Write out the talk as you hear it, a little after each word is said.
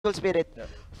Spirit.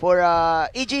 For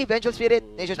EG, Vengeful Spirit,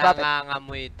 Nature's Prophet.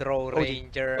 Nangangamoy Draw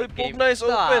Ranger. Uy, Pugna is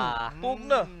open.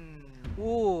 Pugna.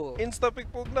 Ooh. Insta-pick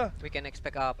Pugna. We can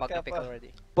expect a Pugna pick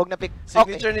already. Pugna pick.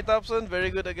 Signature ni Thompson,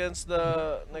 very good against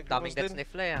the Daming deaths ni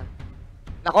Fly ah.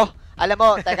 Nako, alam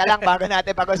mo, teka lang, bago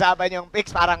natin pag-usapan yung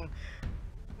picks, parang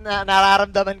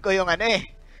nararamdaman ko yung ano eh.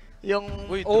 Yung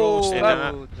Uy,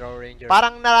 Draw Ranger.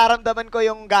 parang nararamdaman ko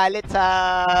yung galit sa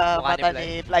Mukha mata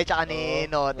ni ni Fly tsaka ni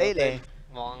Notail eh.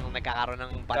 Mukhang nagkakaroon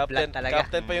ng bad blood talaga.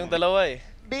 Captain pa yung dalawa eh.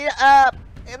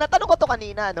 Natanong ko to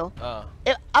kanina, no?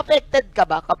 Affected ka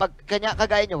ba kapag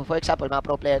kagaya nyo, for example, mga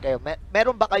pro player kayo,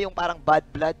 meron ba kayong parang bad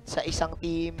blood sa isang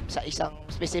team, sa isang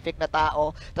specific na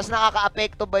tao? Tapos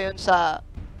nakaka-apekto ba yun sa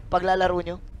paglalaro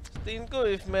nyo? Tingin ko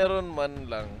if meron man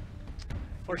lang.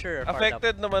 For sure.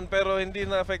 Affected naman pero hindi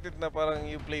na affected na parang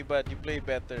you play bad, you play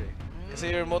better eh. Kasi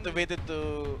you're motivated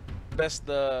to best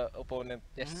the opponent.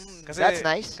 Yes. Kasi, That's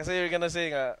nice. Kasi you're gonna say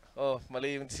nga, oh,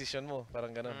 mali yung decision mo.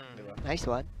 Parang ganun, di ba? Nice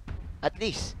one. At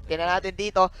least, tingnan natin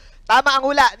dito. Tama ang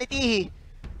hula ni Tihi.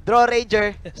 Draw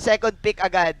Ranger, second pick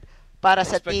agad para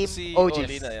sa team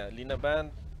OG. Lina band,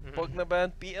 Pugna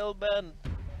band, PL band.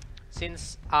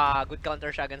 Since good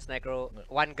counter siya against Necro,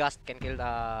 one gust can kill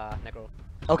the Necro.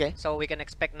 Okay. So we can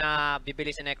expect na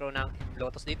bibili si Necro ng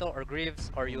Lotus dito or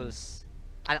Greaves or Yules.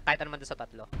 Kahit naman doon sa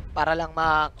tatlo. Para lang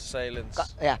silence.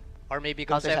 Yeah. Or maybe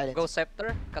Ghost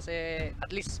Scepter kasi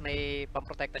at least may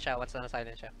pamprotekta siya once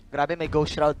na-silent siya. Grabe, may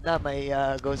Ghost Shroud na, may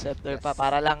Ghost Scepter pa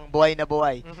para lang buhay na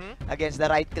buhay against the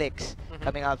right clicks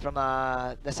coming out from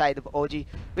the side of OG.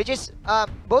 Which is,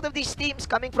 both of these teams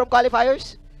coming from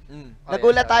qualifiers.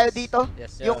 Nagulat tayo dito.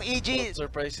 Yung EG,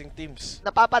 surprising teams.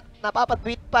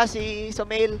 Napapatweet pa si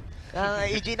Sumail.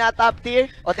 EG na top tier.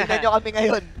 O tingnan nyo kami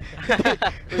ngayon.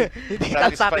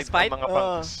 Not satisfied? Mga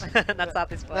punks. Not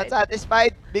satisfied. Not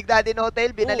satisfied. Big Daddy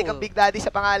Notail, binalik ang Big Daddy sa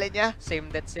pangalan niya.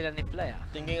 Same death sila ni Fly ah.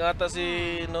 Thinking ata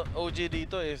si OG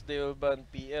dito if they will ban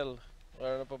PL.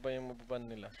 Ano pa ba yung mababan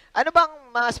nila? Ano bang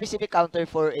mga specific counter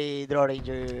for a Draw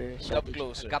Ranger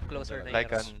strategy? Gap closer na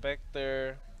Like yun.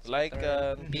 Spectre,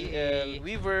 Lycan, PL,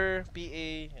 Weaver,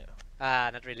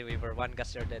 PA. Not really Weaver. One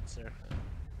gust you're dead, sir.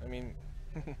 I mean,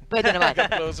 Pwede naman.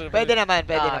 Pwede naman.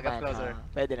 Closer.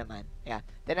 Pwede naman. Yeah.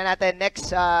 Tignan natin next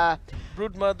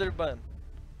Broodmother ban.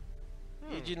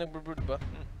 EG nagbo-brood ba?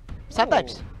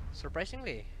 Sometimes.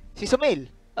 Surprisingly. Si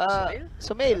Sumail.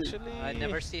 Sumail. Actually, I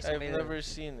never see Sumail. I've never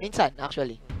seen it. Minsan,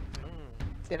 actually.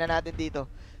 Tignan natin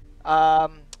dito.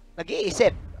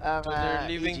 Nag-iisip. So they're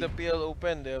leaving the PL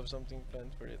open. They have something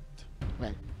planned for it.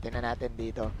 Well, tignan natin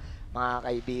dito. Mga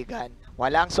kaibigan.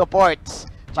 Walang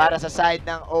supports para sa side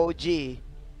ng OG.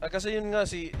 Kasi yun nga,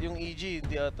 yung EG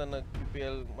hindi ata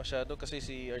nag-PL masyado kasi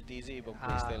si RTZ ibang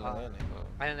playstyle na ngayon eh.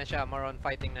 Ano na siya, more on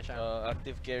fighting na siya.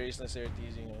 Active carries na si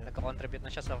RTZ ngayon. Nagka-contribute na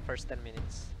siya sa first 10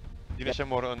 minutes. Hindi na siya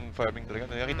more on farming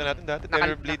talaga. Nakita natin dati,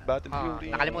 Terrorblade, Battle Fury.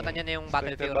 Nakalimutan niya na yung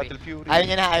Battle Fury. Ayaw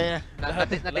niya na.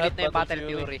 Na-delete na yung Battle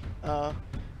Fury.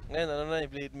 Ngayon, ano na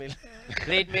yung Blade Mail?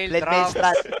 Blade Mail,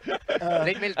 strat.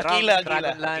 Blade Mail, Drums,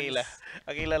 Dragon Lance.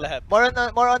 Akila lahat.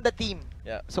 More on the team.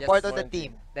 Yeah. Support on the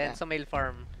team. Then sa mail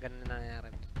farm, ganun na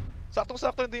nangyari.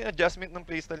 Saktong-sakto din yung adjustment ng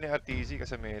playstyle ni RTZ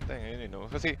kasi meta ngayon, you know.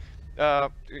 Kasi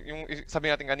yung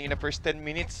sabi natin kanina first 10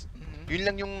 minutes, yun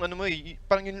lang yung ano mo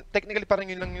parang yun technically parang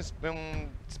yun lang yung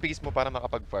space mo para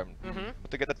makapag-farm.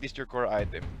 To get at least your core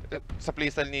item. Sa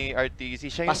playstyle ni RTZ,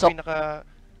 siya yung pinaka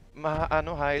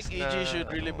highest na EG should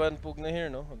really ban Pugna here,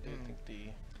 no? I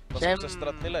think pasok sa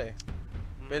strat nila eh.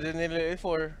 Pwede nila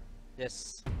A4.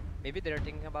 Yes. Maybe they're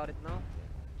thinking about it now.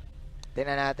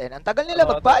 Tingnan natin. Ang tagal nila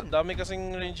mag-ban. Dami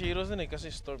kasing range heroes din eh.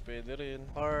 Kasi store pwede rin.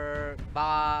 Or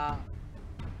baka...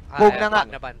 Pug na nga.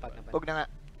 Pug na nga.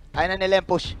 Ayaw na nila yung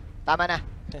push. Tama na.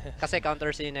 Kasi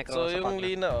counter si Necro so sa yung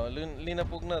Lina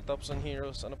Pugna, tops on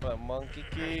heroes. Ano pa? Monkey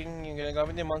King. Yung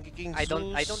ginagamit niya, Monkey King,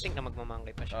 Zeus. I don't think na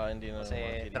magmamangkay pa siya. Hindi na.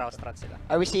 Kasi draw strat sila.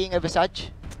 Are we seeing a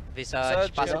Visage?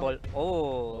 Visage, possible.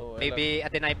 Maybe a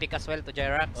deny pick as well to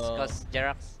Jerax because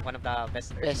Jerax one of the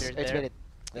best there.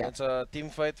 Yeah. It's a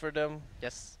team fight for them.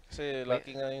 Yes. Kasi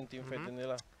lucky nga yung team fight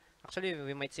nila. Actually,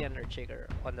 we might see an Earthshaker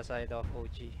on the side of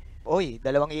OG. Oy,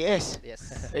 dalawang ES.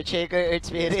 Yes. Earthshaker, Earth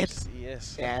Spirit.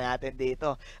 Yes. Kaya natin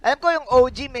dito. Alam ko yung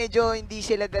OG medyo hindi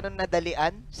sila ganun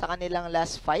nadalian sa kanilang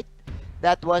last fight.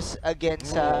 That was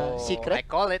against Secret. I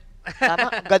call it.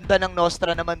 Tama, ang ganda ng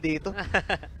Nostra naman dito.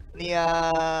 Ni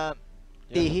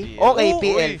Tihi. Okay,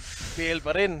 PL. PL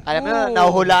pa rin. Alam mo,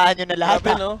 nahuhulaan nyo na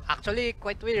lahat. No? Actually,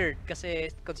 quite weird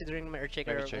kasi considering may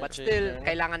Earthshaker, but still,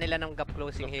 kailangan nila ng gap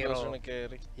closing hero.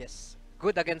 Yes.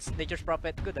 Good against Nature's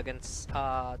Prophet, good against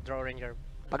Draw Ranger.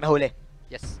 Pag nahuli.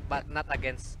 Yes, but not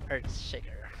against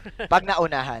Earthshaker. Pag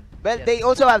naunahan. Well, Yes. they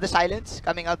also have the silence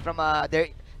coming out from their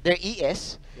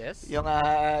ES. Yes. Yung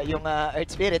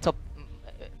Earth Spirit. So,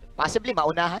 possibly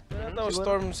maunahan. Pero Siguro.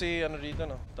 Storm si ano dito,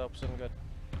 no? Thompson God.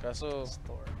 Kaso,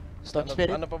 Storm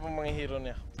Spirit. ano pa pang mga hero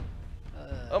niya?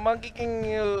 Uh, Monkey King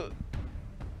will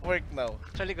work now.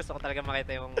 Actually, gusto ko talaga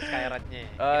makita yung Skyrat niya eh.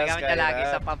 Ah, Ginagamit niya lagi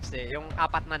Skyrat. sa pubs eh. Yung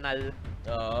 4 na null,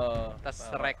 Oo. tas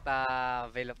rekta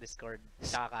Veil of Discord.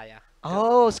 Tsaka kaya.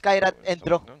 Oh, Skyrat and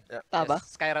Draw. Yeah. Tama?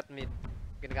 Yes, Skyrat mid.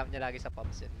 Ginagamit niya lagi sa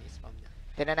pubs yun. I-spam niya.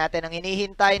 Tingnan natin, ang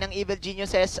hinihintay ng Evil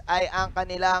Geniuses ay ang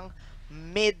kanilang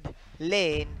mid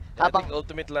lane. I Habang think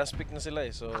ultimate last pick na sila eh.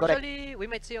 So, Correct. Actually, we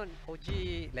might see on OG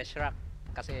Leshrac.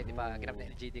 Kasi di ba ginamit na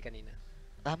LGD kanina.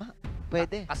 tama,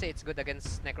 pwede. Kasi it's good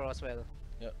against Necro as well.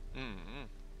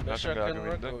 Shark can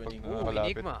work.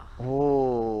 Enigma.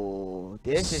 Oh,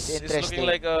 this is It's interesting. looking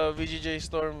like a VGJ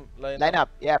Storm lineup. Lineup,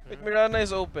 yep. With Mirana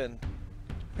is open.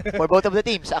 For both of the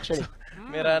teams, actually.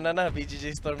 Mirana na,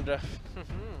 VGJ Storm draft.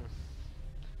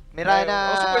 Mirana.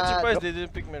 I was quite surprised they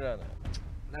didn't pick Mirana.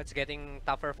 Now it's getting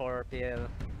tougher for PL.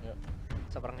 Yeah.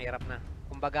 Sobrang hirap na.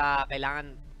 Kumbaga,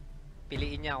 kailangan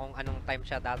piliin niya kung anong time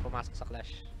siya dahil pumasok sa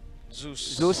Clash.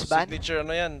 Zeus ban? Signature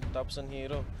ano yan, Thompson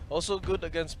hero. Also good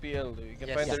against PL. You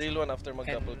can Yes. find the Yes. real one after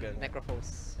mag-double gun.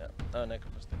 Necrophos. Yeah.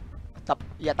 Necrophos din. Tap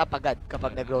agad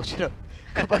kapag nag-rotation.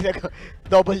 Kapag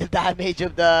double the damage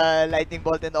of the lightning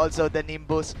bolt and also the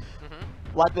nimbus.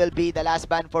 What will be the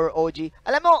last ban for OG?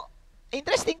 Alam mo,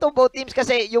 interesting tong both teams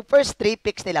kasi yung first 3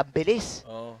 picks nila bilis.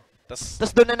 Oh.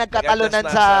 Tapos doon na nagkatalunan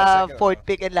Nag-adjust sa na sa second, 4th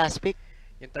pick and last pick.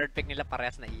 Yung third pick nila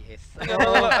parehas na ES.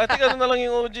 I think ano na lang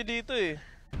yung OG dito eh.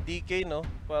 DK no?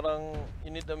 Parang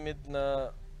you need a mid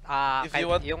na if you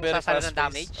want yung very sasalo fast ng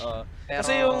damage.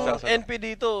 Kasi yung Sasalo. NP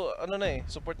dito, ano na eh,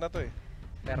 support na to eh.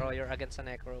 Pero you're against sa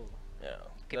Necro. Yeah,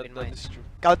 Keep in that mind. is true.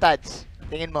 Tads,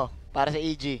 tingin mo, para sa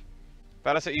EG.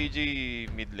 Para sa EG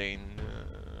mid lane,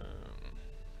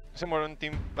 kasi more on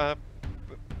team,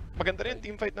 maganda rin yung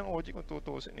team fight ng OG kung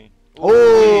tutusin eh.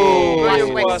 Oh!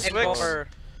 Yung Waswex Waswex. Invoker.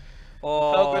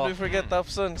 How could we forget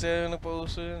Thompson? Siya yung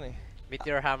nagpauso yun eh.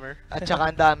 Meteor Hammer. At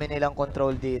saka ang dami nilang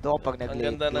control dito kapag Ang nag-late.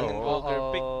 ganda ng Oo. Invoker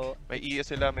pick. May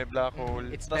ES sila, may black hole.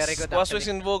 It's very good Waswex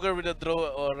actually. Invoker with a draw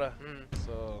aura. Mm.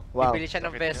 So, Wow. Bibili siya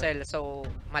ng Bakit vessel, so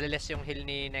maliles yung heal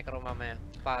ni Necro mamaya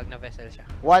pag na-vessel siya.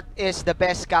 What is the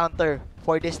best counter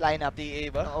for this lineup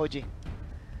TA ng ba? OG?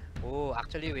 Oh,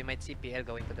 actually we might see PL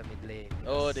going to the mid lane.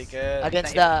 Oh, they can.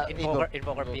 Against the Invoker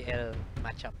PL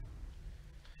matchup.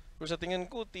 Kung sa tingin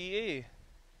ko, TA.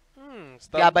 Hmm,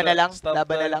 Laban na lang, Stop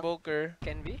laban the na lang. Invoker.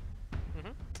 can be.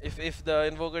 Mhm. If the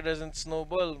Invoker doesn't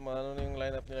snowball, maano na yung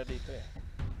lineup nila dito eh.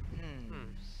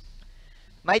 Hmm.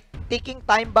 May ticking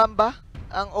time bomb ba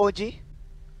ang OG?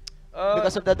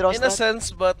 Because of the draw In a strat?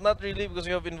 sense, but not really because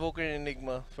you have Invoker and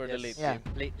Enigma for the Yes. late Yeah.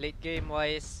 game. Late game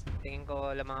wise, tingin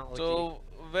ko lamang ang OG. So,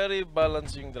 very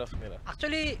balanced yung draft nila.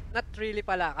 Actually, not really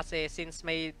pala kasi since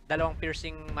may dalawang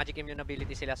piercing magic immune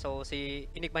ability sila, so si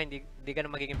Enigma hindi ganun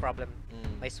magiging problem.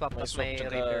 May swap tapos may tsaka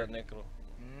Reaper. Necro.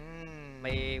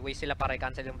 May way sila para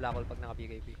i-cancel yung black hole pag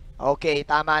naka-BKB. Okay,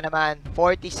 tama naman.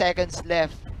 40 seconds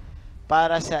left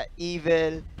para sa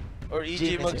Evil. Or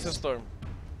EG Geniuses. mag-storm.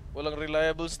 Walang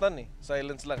reliable stun eh.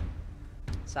 Silence lang.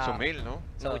 Sa Sumail, no?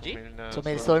 Sa OG? So,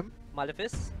 Maelstrom?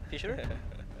 Malefice? Fisher?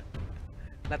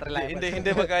 Not reliable. Hindi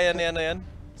magkaya ni ano yan.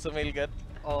 Sa Mailgad.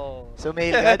 Oh.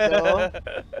 Sumail God, oo.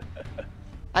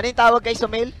 Ano yung tawag kay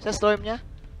Sumail sa storm niya?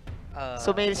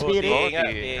 Sumail Spirit? TA nga.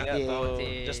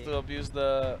 TA. Just to abuse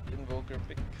the Invoker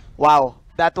pick. Wow,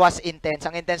 that was intense.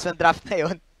 Ang intense ng draft na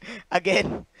yun.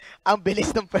 Again, ang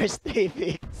bilis ng first 3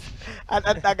 picks. At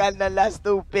ang tagal ng last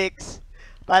 2 picks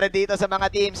para dito sa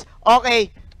mga teams. Okay,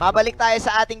 mabalik tayo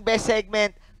sa ating best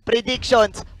segment.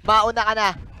 Predictions. Mauna ka na,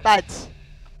 Tads.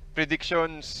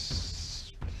 Predictions.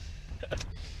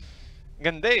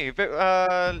 Ganda eh.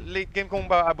 Late game, kung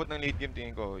aabot ng late game,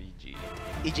 tingin ko EG.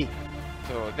 EG.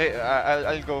 So,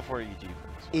 I'll go for EG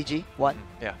first. EG, 1.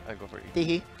 Yeah, I'll go for EG.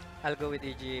 Tihi. I'll go with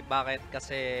EG. Bakit?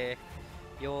 Kasi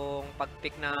yung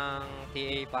pag-pick ng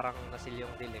TA parang nasil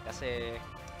yung deal eh. Kasi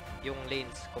yung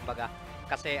lanes, kumbaga.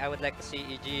 Kasi I would like to see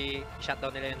EG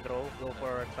shutdown nila yung draw, go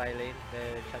for tri-lane,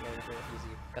 then shutdown yung draw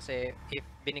easy. Kasi if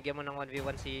binigyan mo ng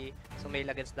 1v1 si Sumail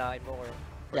against the Invoker,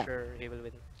 for Yeah. sure he will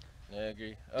win. I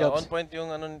agree. Jobs. On point yung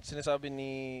ano sinasabi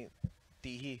ni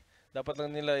Tihi. Dapat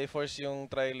lang nila i-force yung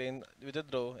tri-lane with the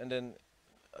draw and then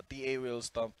TA will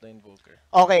stomp the Invoker.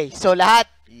 Okay, so lahat,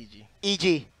 EG. EG.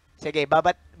 Sige,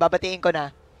 babatiin ko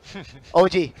na.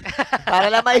 OG. Para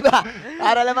lang maiba.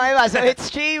 Para lang maiba. So it's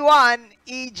 3-1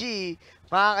 EG,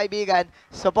 mga kaibigan.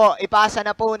 So po, ipasa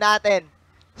na po natin.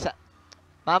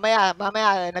 Mamaya,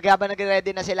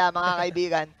 nagready na sila, mga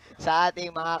kaibigan. sa ating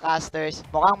mga casters.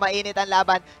 Mukhang mainit ang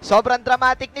laban. Sobrang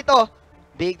dramatic nito.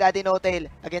 Big Daddy No Tail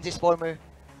against his former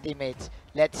teammates.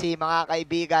 Let's see mga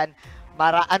kaibigan.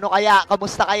 Ano kaya,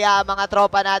 kamusta kaya mga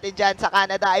tropa natin dyan sa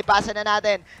Canada? Ipasa na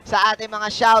natin sa ating mga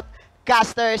shout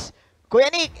casters, Kuya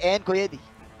Nick and Kuya D.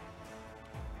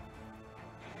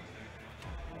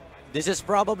 This is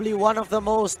probably one of the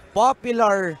most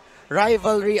popular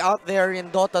rivalry out there in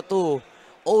Dota 2.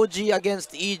 OG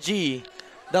against EG.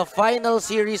 The final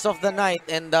series of the night,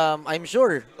 and I'm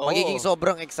sure magiging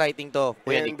sobrang exciting to.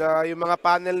 And yung mga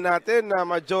panel natin na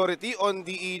majority on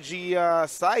the EG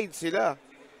side sila.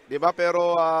 'Di ba?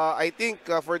 Pero I think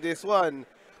for this one,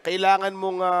 kailangan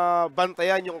mong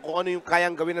bantayan yung kung ano yung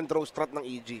kayang gawin ng draw strat ng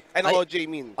EG. Ay, ng OG,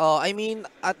 I mean,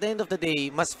 at the end of the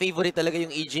day, mas favorite talaga yung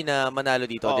EG na manalo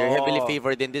dito. They're heavily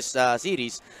favored in this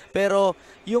series. Pero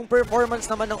yung performance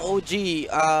naman ng OG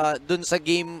dun sa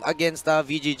game against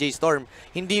VGJ Storm,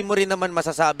 hindi mo rin naman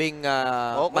masasabing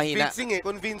mahina.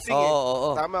 Convincing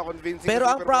Tama, convincing. Pero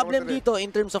ang problem dito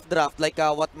in terms of draft, like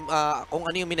kung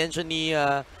ano yung minention ni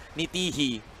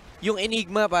Tihi, yung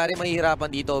Enigma, pare, mahihirapan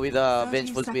dito with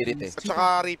Vengeful Spirit eh. At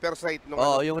saka Reaper Sight.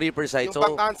 Yung Reaper Sight. Yung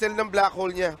pang-cancel ng black hole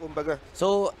niya, kumbaga.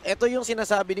 So, ito yung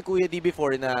sinasabi ni Kuya D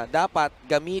before na dapat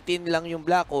gamitin lang yung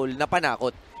black hole na panakot.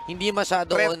 Hindi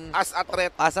masyado as a threat.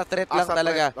 As a threat lang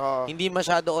talaga. Hindi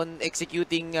masyado on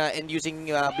executing and using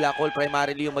black hole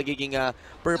primarily yung magiging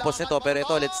purpose nito. Pero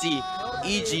ito, let's see.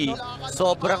 EG,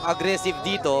 sobrang aggressive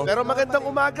dito. Pero magandang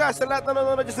umaga sa lahat na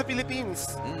nanonood sa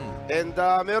Philippines. And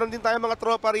meron din tayong mga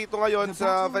tropa rito ngayon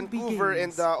sa Vancouver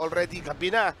and already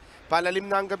gabi na. Palalim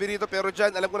na ang gabi rito pero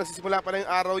dyan, alam ko nagsisimula pa na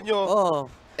yung araw nyo.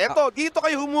 Eto, dito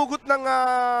kayo humugot ng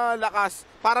lakas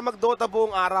para mag-Dota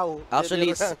buong araw.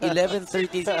 Actually, it's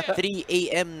 11:33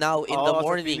 AM now in the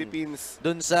morning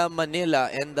dun sa Manila.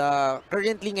 And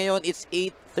currently ngayon, it's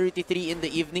 8:33 in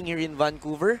the evening here in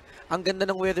Vancouver. Ang ganda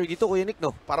ng weather dito, Kuya Nick,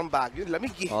 no? Parang Baguio,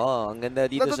 lamig eh. Ang ganda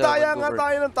dito sa Vancouver. Nadadaya nga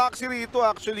tayo ng taxi rito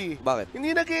actually. Bakit?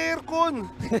 Hindi nag-aircon.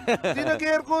 Hindi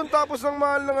nag-aircon tapos ang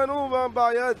mahal ng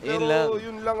bayad. Pero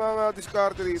yun lang ang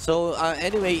diskarte rito. So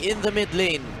anyway, in the mid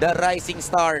lane, the rising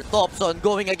star, Thompson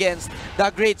going against the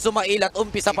great Sumail at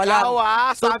umpisa pa lang.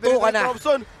 Sabi ni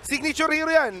Thompson, signature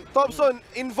hero yan. Thompson,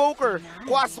 Invoker,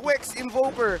 Quaswex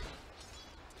Invoker.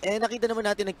 Nakita naman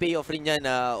natin nag-payoff rin yan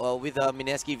with the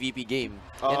Mineski VP game.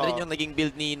 Yan rin yung naging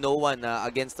build ni Noah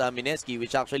against Mineski,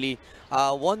 which actually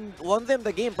won them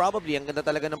the game probably. Ang ganda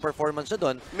talaga ng performance siya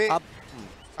doon.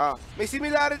 May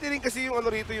similarity rin kasi yung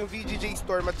rito, yung VGJ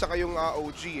Storm at saka yung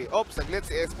OG eh. Saglit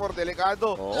si S4,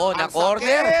 delikado.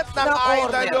 Na-corner!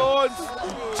 Na-corner!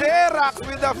 Jerax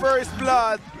with the first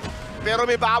blood. Pero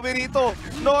may bawi rito.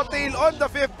 No Tail on the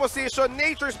 5th position.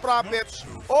 Nature's Prophet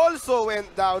also went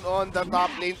down on the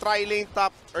top lane. Tri-lane top,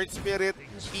 Earth Spirit,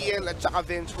 PL at saka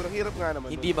Vengeful. Ang hirap nga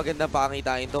naman. Hindi maganda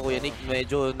pakitain to, Kuya Nick.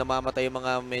 Medyo namamatay yung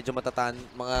mga medyo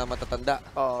matatanda.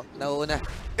 Nauna.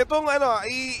 Itong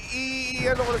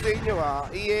i-ano ko na sa inyo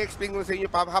i-explain ko na sa inyo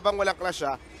habang walang clash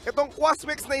Itong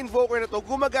Quaswex na Invoker na to,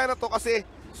 gumagana to kasi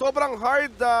sobrang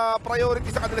hard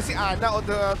priority sa kanila si Ana o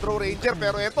the Draw Ranger.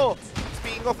 Pero ito,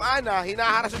 speaking of Ana,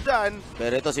 hinaharas siya dyan.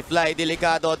 Pero ito si Fly,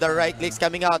 delikado. The right clicks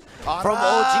coming out from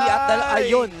OG at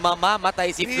ayun,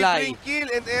 mamamatay si Fly. Kill,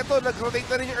 and ito, nag-rotate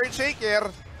na rin yung Earthshaker.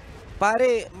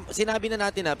 Pare, sinabi na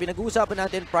natin pinag-uusapan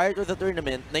natin prior to the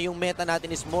tournament na yung meta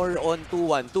natin is more on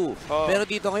 2-1-2. Pero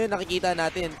dito ngayon nakikita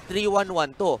natin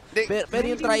 3-1-1 to. Pero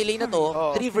yung tri-lane na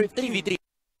to, 3v3.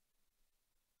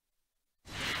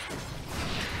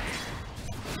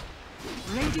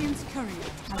 Radiant's courier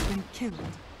has been killed.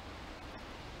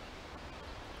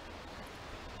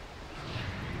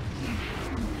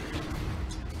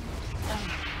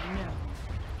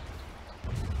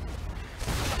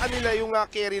 Kanila yung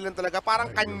carry lang talaga, parang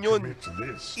kanyon.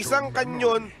 Isang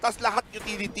kanyon, tas lahat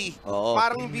utility.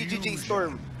 Parang BGJ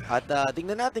Storm. At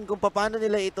tingnan natin kung paano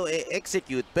nila ito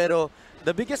execute. Pero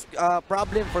the biggest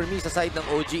problem for me sa side ng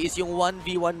OG is yung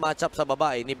 1v1 matchup sa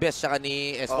babae ni Best saka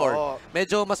ni S4.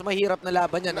 Medyo mas mahirap na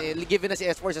laban yan. Given na si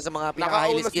S4 siya sa mga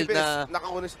pinaka-highly skilled na...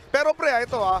 Pero pre,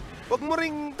 ito wag mo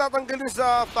ring tatanggalin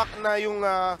sa fact na yung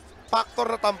factor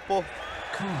na tampo.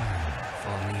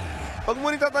 Pag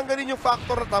mo rin tatanggalin yung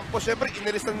factor na tampo, syempre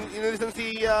inilisan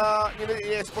si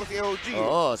S4 si OG.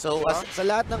 So sa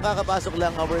lahat ng kakapasok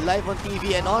lang, we're live on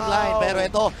TV and online. Pero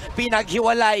ito,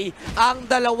 pinaghiwalay ang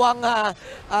dalawang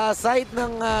side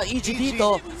ng EG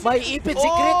dito. May ipit si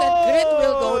Crit and Crit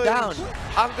will go down.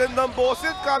 Ang gandang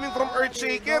bosset coming from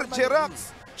Earthshaker,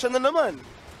 Jerax. Siya na naman.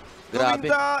 Gawin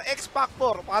the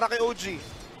X-Factor para kay OG.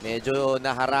 Medyo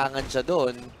naharangan siya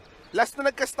doon. Last na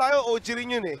nagcast tayo, OG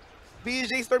rin yun eh.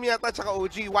 BJ Storm yata tsaka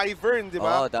OG, Wyvern, di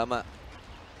ba? Tama.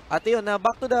 At yun,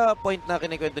 back to the point na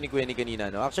kinikwento ni Quenny kanina,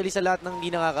 no? Actually, sa lahat ng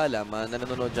hindi nakakaalam na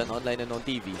nanonood dyan online and on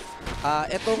TV,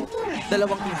 etong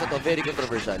dalawang teams na to, very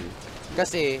controversial.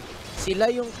 Kasi, sila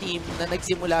yung team na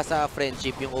nagsimula sa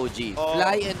friendship, yung OG.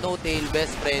 Fly and No-Tail,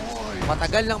 best friends.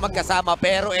 Matagal nang magkasama,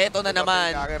 pero eto na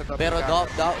naman. Pero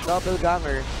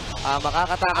doppelganger,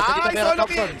 makakatakas na dito, pero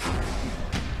Thompson.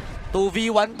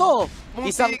 2v1 to.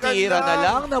 Isang tira na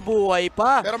lang, nabuhay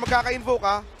pa. Pero magkaka-invoke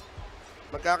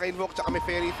Magkaka-invoke, tsaka may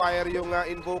Fairy Fire yung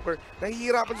invoker.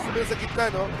 Nahihirapan sa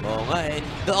gitna, no? Oo nga, and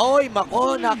oy,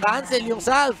 mako, na-cancel yung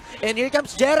salve. And here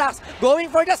comes Jerax, going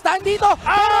for the stand dito.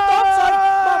 Pero Thompson,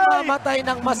 mamamatay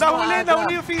ng mas maaga.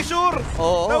 Nahuli yung fissure!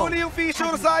 Oo. Nahuli yung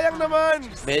fissure, sayang naman!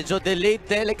 Medyo delayed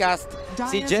telecast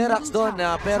si Jerax doon,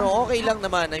 pero okay lang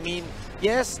naman. I mean,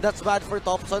 yes, that's bad for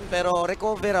Thompson, pero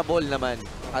recoverable naman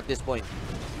at this point.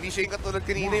 Hindi siya yung katulad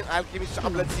kanina, yung Alchemist at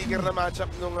Bloodseeker na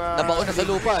matchup nung... Nabaon na sa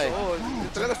lupa Oo,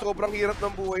 talaga sobrang hirap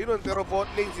ng buhay nun, pero bot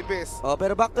lane si Best.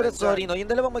 Pero back to that story, no, yung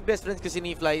dalawang mag-best friends kasi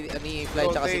ni Fly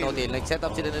tsaka si No-Tail, nag-set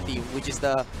up sila ng team, which is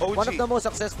the one of the most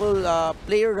successful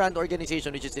player-run organization,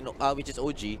 which is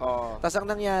OG. Tapos ang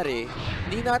nangyari,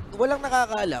 walang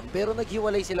nakakaalam, pero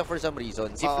naghiwalay sila for some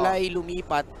reason. Si Fly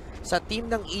lumipat sa team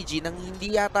ng EG nang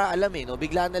hindi yata alam no?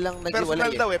 Bigla na lang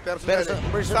naghiwalay. Personal daw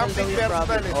personal. Something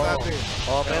personal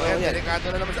pero yan,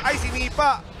 delikado na naman siya. Ay,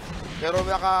 sinipa! Pero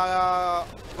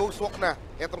ghost walk na.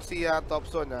 Etong si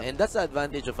Thompson. And that's the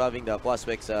advantage of having the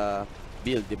Quaspex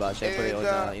build, diba? Siyempre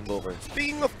on Invoker.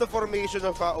 Speaking of the formation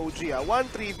of OG, one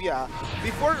trivia,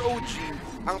 before OG,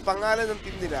 ang pangalan ng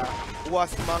team nila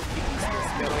was Monkey Business.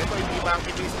 Pero ito, hindi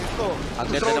Monkey Business to. Ang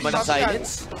ganda naman ng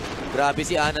silence. Grabe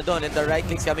si Ana doon and the right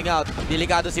clicks coming out.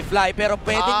 Delikado si Fly pero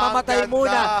pwedeng mamatay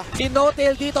muna si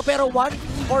No-Tail dito pero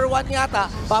 1-for-1 yata.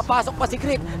 Papasok pa si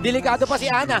Crit. Delikado pa si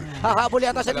Ana. Hahabol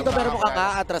yata siya dito pero mukhang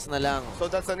aatras na lang.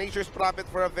 So that's a Nature's Prophet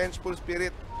for a Vengeful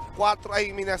Spirit. 5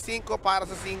 para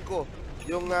sa 5.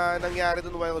 Yung nangyari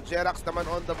dun while Jerax naman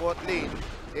on the bot lane.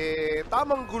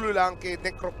 Tamang gulo lang kay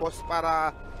Necropos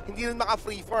para hindi rin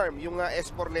maka-free farm yung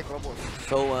S4 Necropos.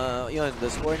 So yun, the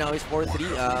score now is 4-3.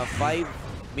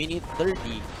 5-minute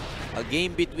 30. A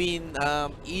game between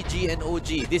EG and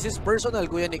OG. This is personal,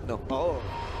 Kuya Nick, no? Oo.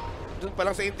 Doon pa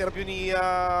lang sa interview ni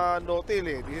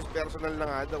No-Tail this is personal na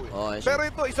nga daw Pero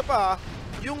ito, isa pa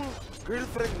yung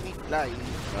girlfriend ni Fly,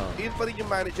 yun pa rin yung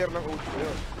manager ng OG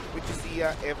yun, which is si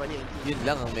Evan. Yun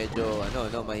lang ang medyo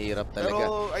mahirap talaga.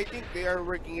 Pero I think they are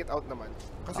working it out naman.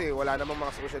 Kasi wala namang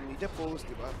mga social media posts,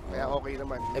 di ba? Kaya okay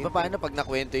naman. Paano pag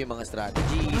nakwento yung mga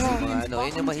strategies, yung mga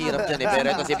yun yung mahirap dyan Pero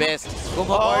ito si Best,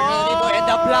 kumakorner dito and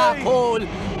the black hole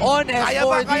on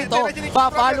S4 dito.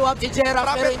 Pa-follow up si Jerax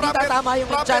pero hindi tatama yung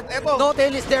enchant.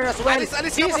 No-Tail is there as well.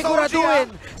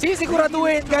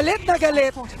 Sisiguraduhin. Galit na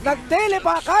galit. Nag-tele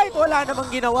pa kahit wala namang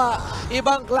ginawa.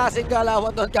 Ibang klaseng galawan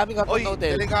doon coming out of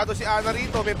No-Tail. Delikado si Ana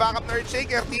rito. May backup na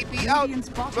Earthshaker. TP out.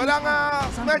 Walang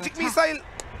magic missile.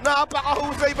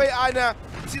 Napakahusay by Ana.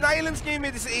 Sinilence niya yung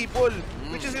may disable,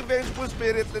 which is a Vengeful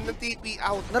Spirit and the TP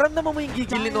out. Naramdaman mo yung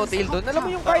gigil ni No-Tail doon. Alam mo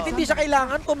yung kahit hindi siya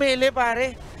kailangan, tumele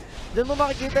pare. Doon mo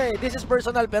makikita This is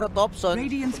personal pero Thompson,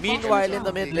 meanwhile in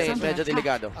the mid lane, medyo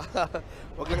delikado.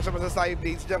 Huwag lang siya masaside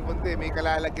lanes dyan, kundi may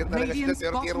kalalagyan talaga siya.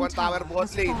 Pero tier 1 tower bot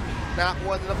lane.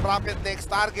 Nakakuha na ng Prophet, next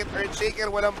target,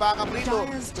 Earthshaker, walang backup rito.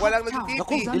 Walang nag-TP.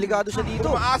 Naku, delikado siya dito.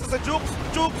 Tumaasa sa Jukes.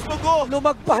 Jukes, lugo!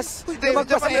 Lumagpas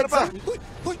sa Edsa.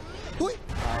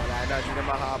 Wala na, hindi na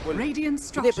mahabol.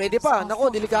 Hindi, pwede pa. Naku,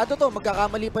 delikado to.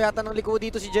 Magkakamali pa yata ng liko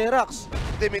dito si Jerax.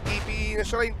 Hindi, may TP na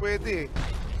shrine, pwede.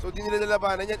 So, di nila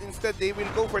nalabanan yan. Instead, they will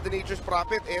go for the Nature's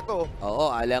Prophet. Eto. Oo,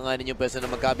 alanganin yung pwesto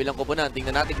ng magkabilang kupunan.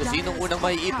 Tingnan natin kung sinong unang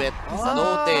maiipit.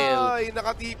 No-Tail. Ay,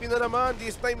 nakatipi na naman.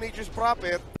 This time, Nature's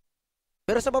Prophet.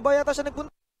 Pero sa baba yata siya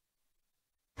nagpunta.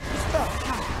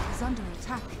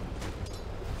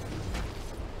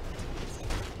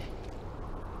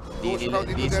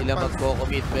 Hindi sila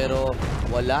magko-commit pero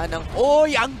wala nang...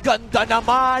 Oy, ang ganda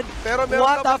naman! Pero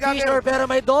what a Fisher, pero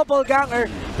may doppelganger.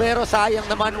 Pero sayang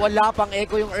naman, wala pang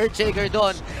echo yung Earthshaker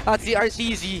doon. At si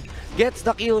RCZ gets the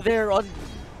kill there on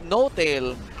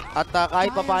No-Tail. At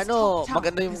kahit pa paano,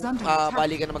 maganda yung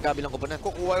balikan ng magkabilang kupunan.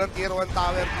 Kukuha ng tier 1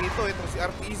 tower dito. Itong si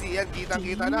RCZ, yan,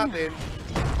 kitang-kita natin.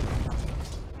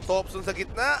 Thompson sa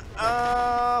gitna,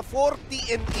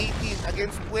 40 and 18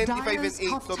 against 25 and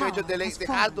 8. So medyo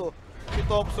delikado si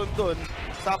Thompson doon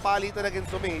sa palitan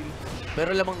against Sumail.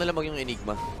 Pero lamang na lamang yung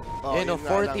Enigma.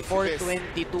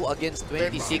 44-22 against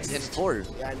 26 and 4.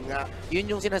 Yan nga.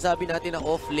 Yun yung sinasabi natin na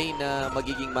off-lane na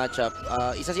magiging matchup.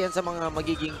 Isa yan sa mga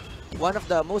magiging one of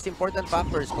the most important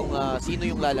factors kung sino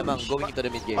yung lalamang going into the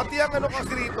mid game. Pati ang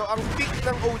kasi rito, ang pick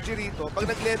ng OG rito, pag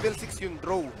nag-level 6 yung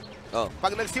draw. Oh.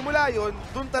 Pag nagsimula yun,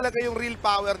 dun talaga yung real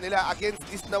power nila against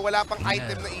this na wala pang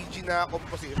item na EG na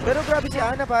composition. Pero grabe si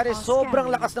Ana, pare, sobrang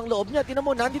lakas ng loob niya. Tinan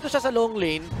mo, nandito siya sa long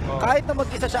lane, kahit na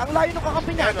mag-isa siya, ang layo ng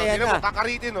kakampi niya. Ayan, Ayan mo, na.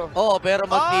 kakaritin, no? Oo, pero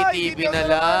mag-TTP na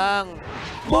lang.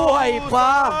 Buhay Oh,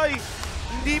 pa! Ay,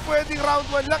 hindi pwedeng round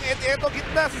 1 lang. At eto,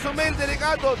 gitna, si Sumail,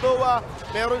 delikado. Though,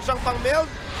 meron siyang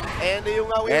pang-meld. And yung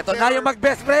Eto na yung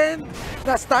mag-best friend.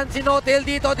 Na-stun si Notel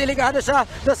dito. Delikado siya.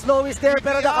 The slow is there,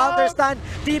 pero the counter stun.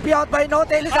 TP out by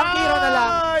Notel. Isang tiro na lang.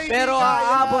 Pero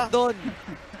aabot doon.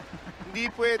 Hindi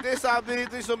pwede. Sabi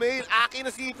nito yung Sumail, akin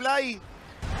na si Fly.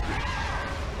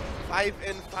 5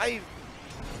 and 5.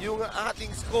 Yung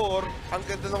ating score, ang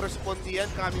ganda ng respondiyan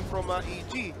coming from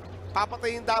EG.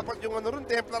 Papatayin dapat yung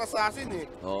Templar Assassin eh.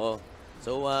 Oo.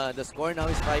 So, the score now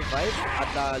is 5-5.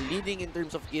 At leading in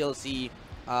terms of kills si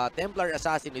Templar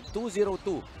Assassin with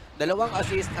 2-0-2. Dalawang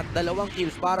assist at dalawang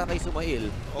kills para kay Sumail.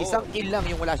 Isang kill lang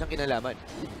yung wala siyang kinalaman.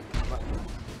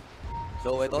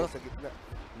 So, ito,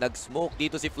 nag-smoke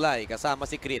dito si Fly kasama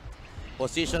si Crit.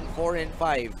 Position 4 and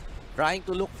 5. Trying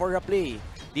to look for a play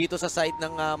dito sa side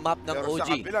ng map ng Pero OG.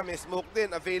 sa kapila, may smoke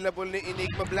din. Available ni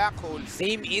Enigma Black Hole.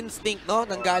 Same instinct, no?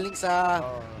 Nanggaling sa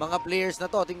mga players na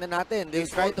to. Tingnan natin.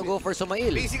 They'll try to go for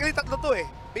Sumail. Basically, tatlo to eh.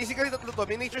 May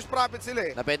Nature's Prophet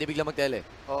sila eh. Na pwede biglang mag-tele.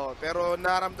 Pero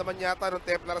naramdaman yata ng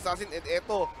Templar Assassin. And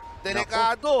eto,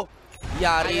 delikado.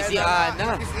 Yari si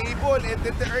Ana. Disable. And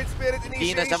then the Earth Spirit Initiation.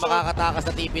 Hindi na siya makakatakas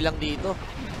sa TP lang dito.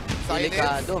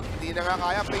 Delikado. Hindi na nga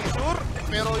kaya. Pressure.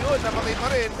 Pero yun, napatay pa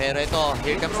rin. Pero ito,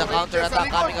 here comes the counter attack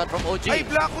coming out from OG. Ay,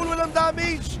 Black Hole walang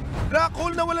damage. Black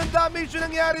Hole na walang damage yung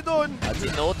nangyari doon. At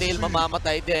si No-Tail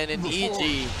mamamatay din. And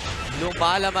EG,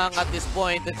 lumalamang at this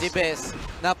point. At si Bes,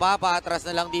 napapatras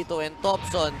na lang dito. And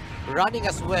Thompson, running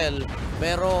as well.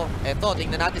 Pero eto,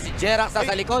 tingnan natin si Jerax sa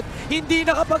likod. Hindi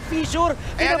nakapag-fissure.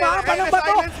 Tinamaan pa ng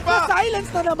bato.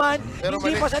 Na-silence na naman. Pero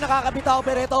hindi pa siya nakakabitaw.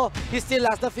 Pero ito, he still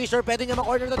has the fissure. Pwede niya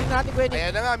mag-order to. Tingnan natin pwede.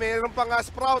 Ayan na nga, mayroon pang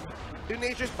Sprout. Yung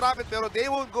Nature's Prophet, pero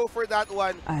they won't go for that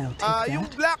one. Yung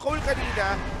Black Hole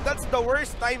kanina, that's the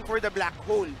worst time for the Black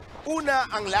Hole.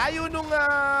 Una, ang layo nung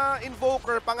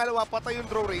Invoker. Pangalawa, patay yung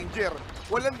Draw Ranger.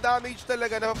 Walang damage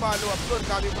talaga na follow up doon.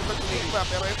 Kami po sa Enigma.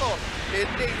 Pero ito,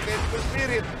 Medical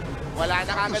Spirit. Wala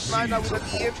na kagad mana with an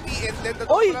EMP and then the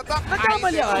Oy! double attack.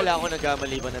 Nagkamali. Akala ko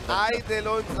nagkamali ba ng tanto?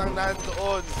 Idelons ang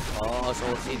nandoon. Oh, so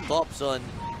si Thompson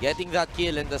getting that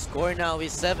kill and the score now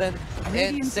is 7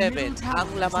 and 7. Ang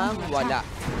lamang wala.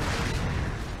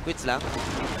 Quits lang.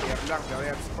 Tier lang, pero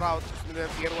yan, Sprout,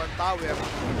 Tier 1 Tower.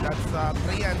 That's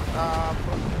Trian,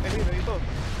 ito.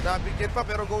 Nabigyan pa,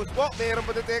 pero Ghost po, mayroon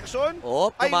pa detection. Oh,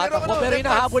 tumatakbo, pero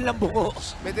hinahabol ng bungo.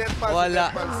 May Death Pulse. Wala.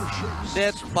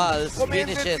 Death Pulse,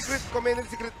 finishes. Commented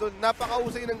si Crit doon,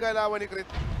 napakausay ng galawan ni Crit.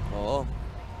 Oo.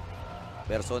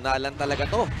 Personalan talaga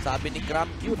to, sabi ni Cram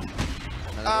Cute.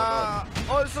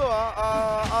 Also,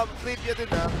 trivia din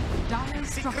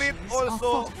si Crit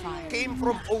also came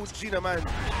from OG naman.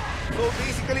 So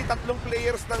basically, tatlong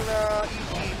players ng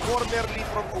EG, formerly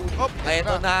from OG.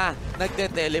 Ito na,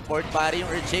 nagte-teleport pare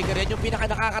yung Earthshaker. Yan yung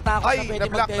pinaka-nakakatakot na pwede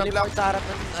mag-teleport sa harap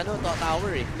ng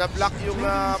tower eh. Na-block yung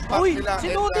path Uy, nila. si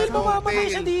Notel mamamatay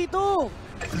siya dito.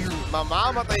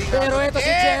 Mamamatay nga. Pero ito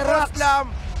si Jerax.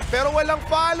 Pero walang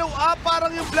follow-up,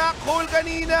 parang yung Black Hole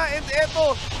kanina. And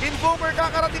eto, Invoker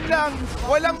kakarating lang.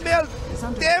 Walang meld.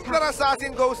 Templar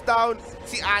Assassin goes down.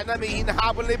 Si Ana may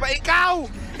hinahabol na iba.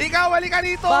 Ikaw, halika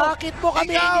dito! Bakit mo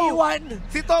kami iniwan?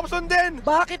 Si Thompson din!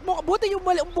 Bakit mo? Buti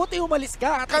umalis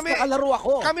ka. At least nakalaro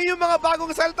ako. Kami yung mga bagong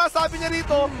salta, sabi niya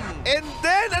rito. And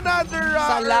then another...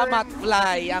 Salamat,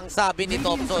 Fly, ang sabi ni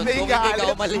Thompson. Kung hindi ka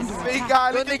umalis.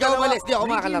 Kung hindi ka umalis, di ako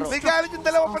makakalaro. May galit yung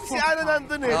dalawa, pati si Ana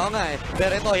nandun eh. Oo nga eh.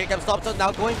 Pero ito, here comes Thompson now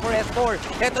going for S4.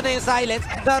 Ito na yung silence.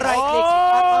 The right click.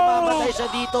 At mamamatay siya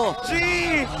dito.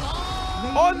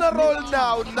 On a roll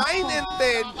now, 9 and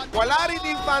 10. Wala rin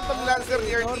yung Phantom Lancer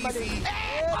ni RTC.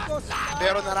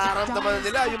 Pero nararamdaman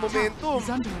nila yung momentum.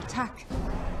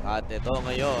 At ito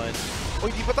ngayon.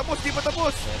 Uy, di pa tapos.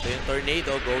 Ito yung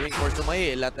Tornado going for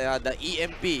Sumail. At the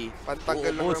EMP.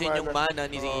 Uubusin yung mana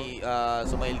ni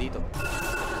Sumail dito.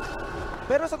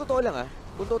 Pero sa totoo lang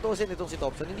kung tutuusin itong si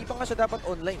Thompson, hindi pa nga siya dapat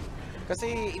online. Kasi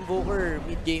Invoker,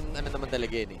 mid-game, naman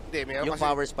talaga yun eh. Hindi, yung kasi,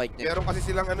 power spike niya. Meron kasi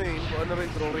silang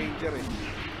Draw Ranger eh.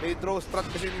 May draw strat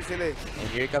kasi sila eh. And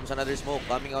here comes another smoke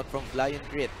coming out from Fly and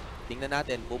Crit. Tingnan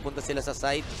natin, pupunta sila sa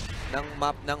side ng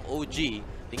map ng OG.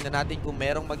 Tingnan natin kung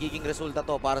merong magiging resulta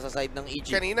to para sa side ng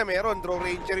EG. Kanina meron, Draw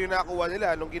Ranger yung nakuha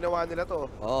nila nung ginawa nila to.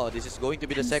 Oh, this is going to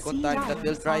be the second time that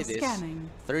they'll try this.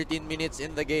 13 minutes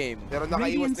in the game. Pero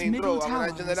nakaiwas na yung draw. Ang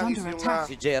nandiyan na lang is yung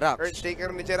Si Jerax. Earthshaker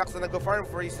ni Jerax na nag-farm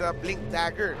for his Blink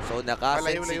Dagger. So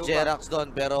nakasend si Malayo-layo Jerax doon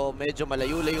pero medyo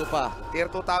malayo-layo pa Tier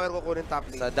 2 tower kukunin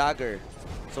top lane. sa Dagger.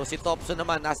 So si Thompson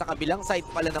naman nasa kabilang side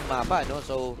pala ng mapa, no?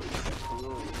 So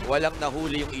walang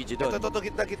nahuli yung EG doon. Ito,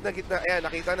 gitna. Ayan,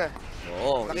 nakita na.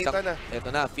 Oo, Nakita na. Ito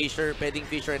na, Fisher, pwedeng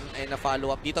Fisher and na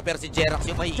follow up dito pero si Jerax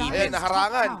yung may Ayan, ipin.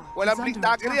 naharangan. Walang Blink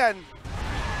Dagger yan.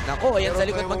 Nako, ayan Pero sa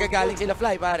likod ewan manggagaling ko. sila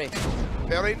Fly, pare.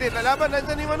 Pero hindi, lalaban.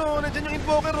 Nandyan yung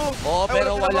Invoker, oh. Oo, pero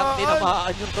walang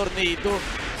tinamaan. tinamaan yung tornado.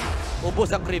 Ubos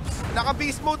ang creeps.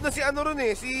 Naka-beast mode na si ano ron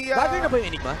eh. Si, Dagger na ba yung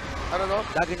Enigma? ano no?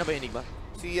 Dagger na ba yung Enigma?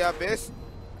 Si Best.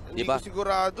 Hindi Diba? ko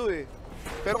sigurado eh.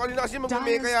 Pero kanina kasi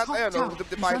mag-meka yata. Ayan, oh. Good of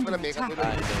Defiance pala meka.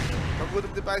 Mag-Good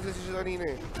of Defiance na siya kanina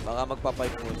eh. Baka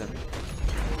magpapipe muna.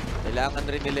 Kailangan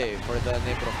rin nila eh for the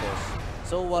Necrophos.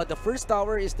 So the first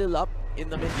tower is still up in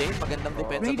the mid lane. Magandang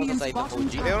depensa to sa side ng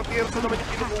OG. Pero tier 2 naman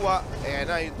yung kinukuha. Ayan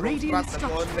na, yung drone strat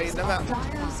nag-online na nga.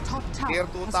 Tier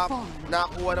 2 top.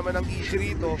 Nakakuha naman ng EG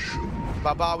rito.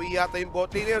 Babawi yata yung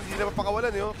bot lane yun. Hindi na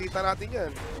mapakawalan yun. Kita natin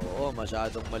yan. Oo,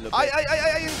 masyadong malupit. Ay,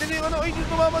 hindi yung ano. Ay, hindi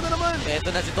tumama na naman. Eto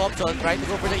na si Thompson, trying to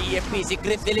go for the EFP. Si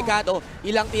Grit delikado.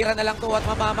 Ilang tira na lang to at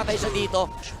mamamatay siya dito.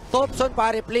 Thompson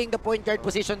pare playing the point guard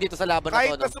position dito sa laban na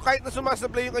to. No? Kahit na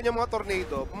sumasablay yung kanyang mga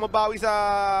tornado, bumabawi sa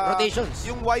Rotations.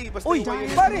 yung Y. Basta Uy, yung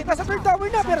Y yun. pare, nasa third tower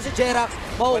na. Pero si Jerax,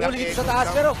 mahuhuli dito sa taas.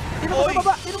 Pero, tino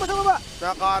mo sa baba,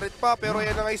 Nakarit pa, pero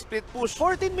yan na nga split push.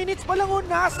 14 minutes pa lang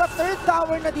nasa third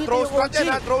tower na dito Throw yung strat OG. yan,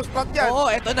 ha? Throw strat yan. Oo,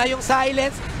 eto na yung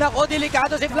silence. Nako,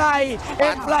 delikado si Fly.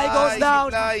 And Fly goes si down.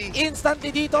 Fly.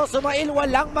 Instantly dito, Sumail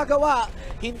walang magawa.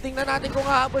 Hinting na natin kung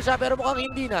hahabol siya, pero mukhang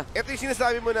hindi na. Ito yung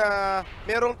sinasabi mo na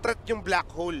merong threat yung black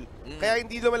hole. Kaya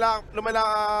hindi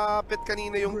lumalapit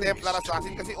kanina yung Templar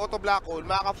Assassin kasi auto black hole,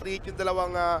 makaka-free yung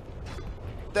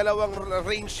dalawang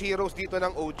range heroes dito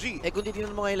ng OG. Eh kung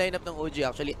titignan mo nga yung lineup ng OG,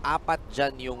 actually, 4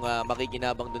 dyan yung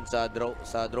makikinabang dun sa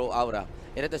draw aura.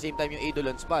 And at the same time, yung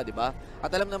Eidolons pa, di ba?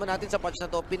 At alam naman natin sa patch na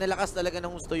to, pinalakas talaga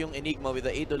ng gusto yung Enigma with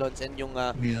the Eidolons and yung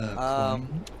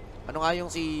ano nga yung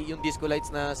Disco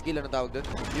Lights na skill, ano tawag doon?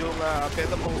 Yung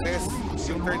Beta Protest,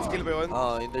 yung third skill ba yun?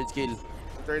 Oo, yung third skill.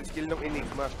 Yung third skill ng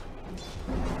Enigma.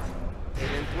 And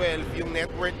then 12, yung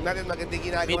network natin, magandang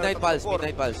ginagawa Midnight ng Pulse, tatlong core.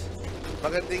 Midnight Pulse.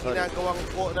 Magandang ginagawang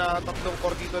na tatlong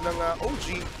core dito ng OG.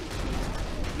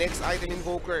 Next item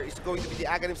invoker is going to be the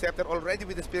Aghanim Scepter already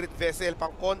with the Spirit Vessel.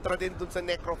 Pang kontra din dun sa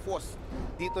Necrophos.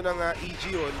 Dito ng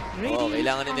EG yun. Oo,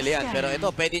 kailangan din nila yan. Pero ito,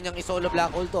 pwede niyang isolo black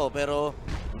hole to, pero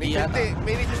hindi yata.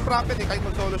 May nature trapet eh, kahit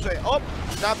mag-solo siya eh. Op!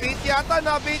 Nabait yata,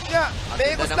 nabait niya.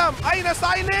 May Echo Slam. Ay,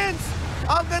 na-silence!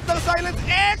 Ang gandang silence.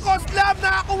 Echo Slam,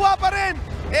 nakakuha pa rin!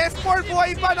 S4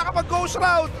 buhay pa, nakapag-ghost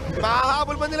route.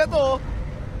 Mahahabol ba nila to?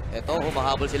 Ito,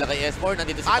 humahabol sila kay S4.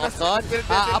 Nandito si Ah, Thompson. Spirit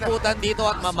Vessel na. Aabutan dito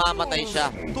at mamamatay siya.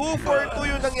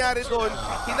 2-4-2 yung nangyari doon.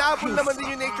 Hinabol naman din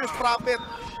yung Nature's Prophet.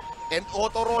 And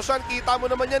Auto Roshan, kita mo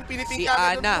naman yan, Si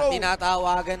pinipingkagan ng Ana, throw.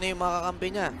 tinatawagan na yung mga kakampi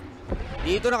niya.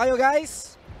 Dito na kayo, guys.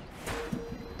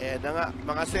 Eh na nga,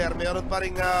 mga sir, meron pa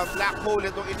rin black hole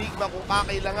itong Enigma kung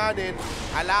kakailanganin.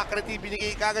 Alacrity,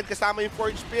 binigay kagad kasama yung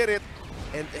Forge Spirit.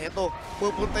 And eto,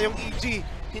 pupunta yung EG.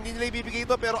 Hindi nila ibibigay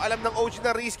ito pero alam ng OG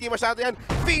na risky masyado yan.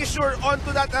 Fissure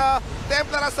onto that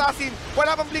Templar Assassin.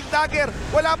 Wala pang Blink Dagger.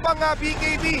 Wala pang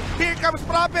BKB. Here comes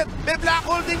Prophet. May black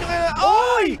hole din yung...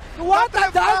 Oy! What a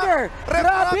dagger!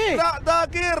 Grabe!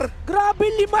 Dagger! Grabe,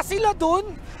 5 sila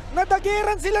dun.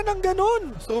 Nadageran sila ng ganun.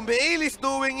 Sumail is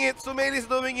doing it. Sumail is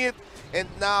doing it.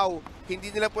 And now, hindi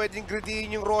nila pwedeng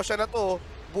gridihin yung Roshan na to.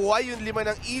 Buhay yung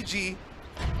 5 ng EG.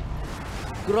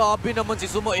 Grabe naman si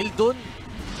Sumail dun.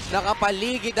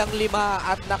 Nakapaligid ang 5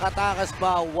 at nakatakas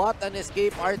pa. What an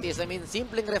escape artist. I mean,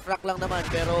 simpleng refract lang naman.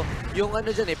 Pero yung ano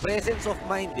dyan presence of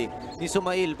mind ni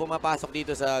Sumail pumapasok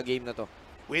dito sa game na to.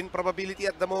 Win probability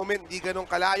at the moment, di ganun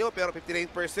kalayo. Pero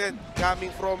 59%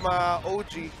 coming from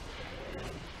OG.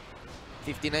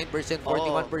 59%,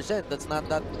 41%. That's not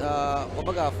that,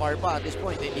 kumbaga, far pa at this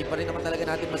point. Hindi pa rin naman talaga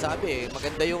natin masabi.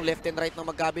 Maganda yung left and right ng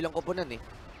magkabilang koponan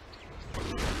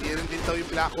Hindi rin din daw yung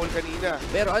black hole kanina.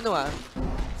 Pero ano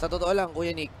sa totoo lang,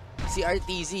 Kuya Nick, si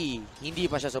RTZ, hindi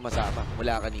pa siya sumasama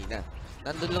mula kanina.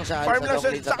 Nandun lang siya Farm sa lang long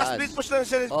siya, lane sa saka taas. split push lang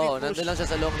siya. Oo, nandun lang siya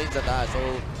sa long lane sa taas. So,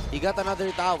 he got another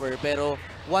tower, pero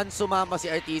once sumama si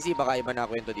RTZ, baka iba na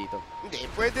kwento dito. Hindi,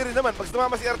 pwede rin naman. Pag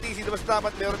sumama si RTC, mas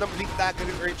dapat meron ng Blink Dagger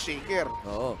yung Earthshaker.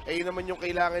 Oo. Eh, yun naman yung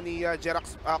kailangan ni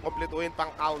Jerax kompletuhin pang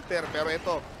counter. Pero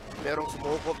ito, Merong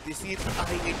smoke of deceit.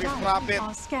 Haymaker's Prophet.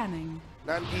 Are scanning.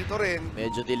 Nandito rin.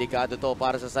 Medyo delikado to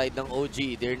para sa side ng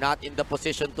OG. They're not in the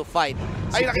position to fight.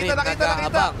 Ay,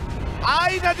 nakita.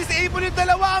 Ay, na-disable yung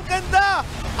dalawa. Ang ganda!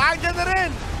 Andyan na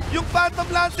rin yung Phantom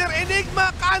Lancer. Enigma,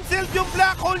 canceled yung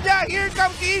black hole niya. Here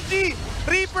comes EG.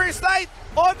 Reaper Sight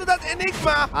onto that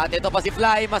Enigma. At ito pa si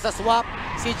Fly, masaswap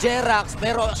si Jerax.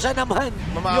 Pero siya naman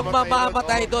yung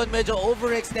mamamatay doon. Medyo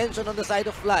overextension on the side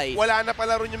of Fly. Wala na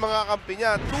pala rin yung mga kampi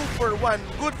niya. 2 for 1.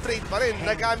 Good trade pa rin.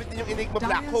 Nagamit din yung Enigma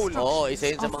Black Hole. Oo, isa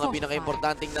yun sa mga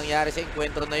pinaka-importanting nangyari sa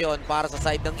enkwentro na yon para sa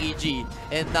side ng EG.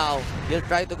 And now, he'll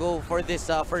try to go for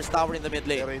this first tower in the mid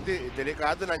lane. Pero hindi,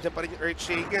 delikado. Nandiyan pa rin yung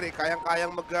Earthshaker.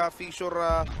 Kayang-kayang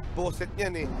mag-fissure bosset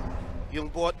niyan. Yung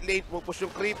bot lane, pupush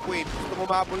yung creep wave. Gusto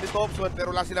mumabol ni Thompson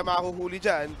pero wala sila makuhuli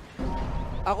dyan.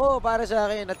 Ako, para sa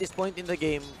akin, at this point in the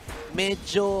game,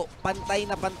 medyo pantay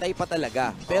na pantay pa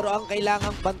talaga. Pero ang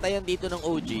kailangang bantayan dito ng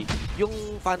OG,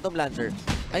 yung Phantom Lancer.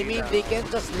 I mean, they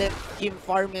can't just let him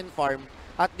farm and farm.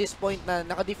 At this point na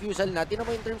naka-diffusal na, tinan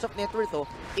mo in terms of net worth,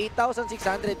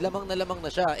 8,600, lamang na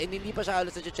siya. And hindi pa siya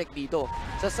halos na-check dito.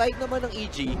 Sa side naman ng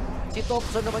EG, si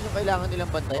Thompson naman yung kailangan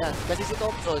nilang bantayan. Kasi si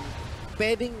Thompson,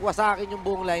 pwedeng wasakin yung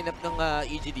buong lineup ng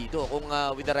EG dito kung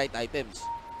with the right items.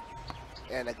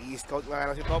 Yan, nag-i-scout nga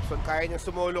lang si Thompson. Kaya niyang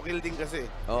sumolo kill din kasi.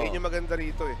 Yun yung maganda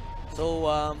rito eh. So,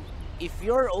 if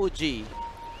you're OG,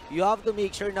 you have to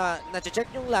make sure na na-check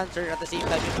yung Lancer at the same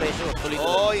time yung pressure.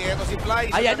 Eto si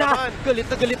Fly. Ayan na! Galit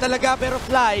na galit talaga pero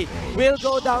Fly will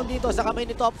go down dito sa kamay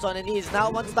ni Thompson and he is now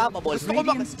unstoppable.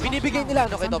 Binibigay nila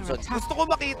kay Thompson. Gusto ko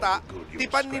makita,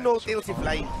 tipan ni No-Tail si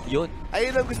Fly. Yun.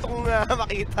 Ayun ang gusto kong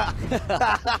makita.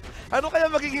 Ano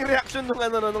kaya magiging reaction ng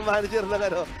manager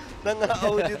ng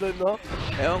OG doon, no?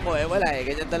 Ewan ko wala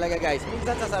ganyan talaga guys.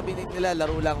 Minsan sasabihin nila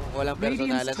laro lang, walang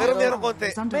personalan. Pero meron konti.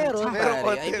 Meron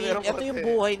konti. I mean, ito konti. yung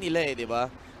buhay nila di ba?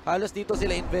 Halos dito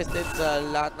sila invested sa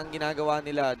lahat ng ginagawa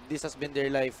nila. This has been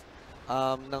their life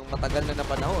ng matagal na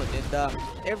panahon. And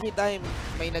every time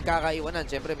may nagkakaiwanan,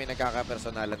 syempre may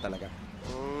nagkakapersonalan talaga.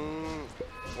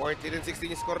 14 and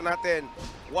 16 yung score natin.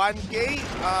 1K,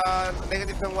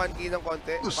 negative ng 1K ng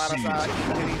konti para sa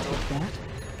dito.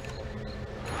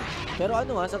 Pero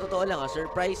sa totoo lang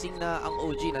surprising na ang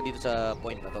OG nandito sa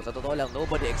point na to. Sa totoo lang,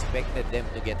 nobody expected them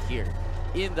to get here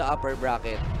in the upper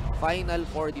bracket. Final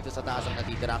 4 dito sa taas ang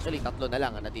natitira. Actually, 3 na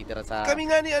lang ang natitira sa kami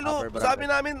nga ni sabi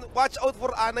namin, watch out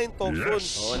for Ana and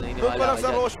Thompson. Doon pa lang sa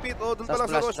Roche Pit. Doon pa lang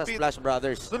sa Roche Pit. Splash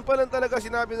Brothers. Doon pa lang talaga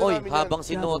sinabi na namin yan. Habang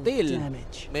si No-Tail,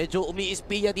 medyo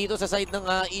umiispiya dito sa side ng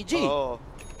EG.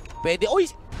 Pwede,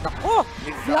 nako!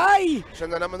 Fly! Siya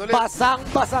na naman ulit.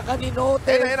 Basang-basa ka ni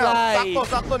No-Tail, Fly.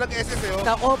 Sakto, nag-SS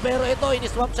Nako, pero ito,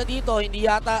 iniswap siya dito. Hindi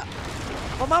yata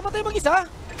mamamatay mag-isa.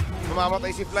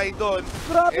 Mamamatay si Fly doon.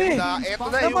 Grabe!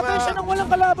 Eto na yung namatay siya ng walang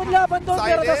kalaban-laban doon.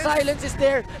 Pero the silence is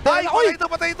there. Ay,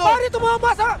 patay ito! Pare,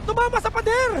 tumama sa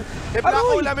pader! May black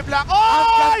hole, may black hole!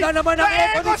 Ang ganda naman ng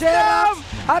echo ni Jerax!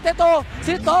 At ito,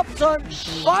 si Thompson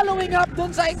following up dun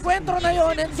sa enkwentro na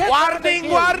yon.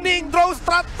 Warning! Draw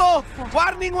strat to!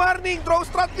 Warning! Draw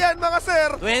strat yan, mga sir!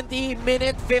 20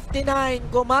 minute 59.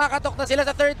 Kumakatok na sila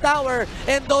sa third tower.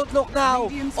 And don't look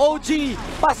now. OG,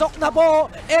 pasok na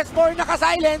po. S4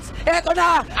 naka-silence. Eto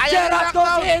na! Jerax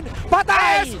goes in!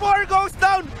 Patay! S4 goes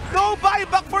down! No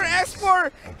buyback for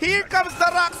S4! Here comes the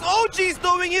Rax! OG is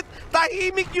doing it!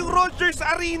 Tahimik yung Rogers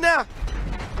Arena!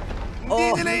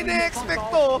 Hindi nila ina-expect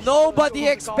to! Nobody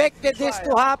expected this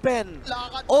to happen!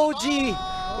 OG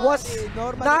was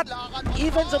not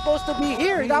even supposed to be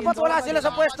here! Dapat wala sila sa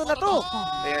pwesto na to!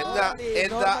 Ayan nga.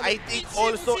 And I think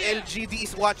also LGD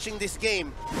is watching this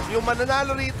game. Yung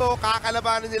mananalo rito,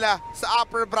 kakalabanan nila sa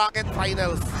upper bracket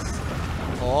finals.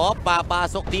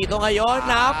 Papasok dito ngayon.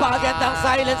 Napakagandang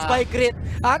silence by Crit.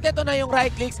 At ito na yung right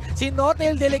clicks. Si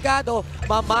No-Tail delikado.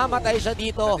 Mamamatay siya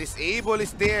dito. The disable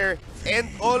is there. And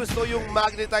also yung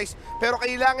magnetize. Pero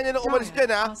kailangan niya na umalis dyan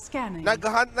ha.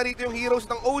 Nag-hunt na rito yung heroes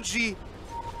ng OG.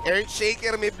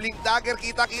 Earthshaker, may blink dagger.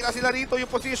 Kita-kita sila rito yung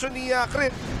position ni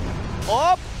Crit.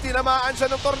 Tinamaan siya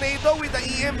ng tornado with the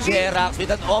EMG. Jerax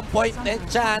with an on-point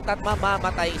enchant at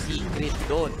mamamatay si Crit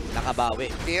doon.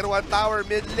 Nakabawi. Tier 1 tower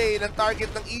mid lane ang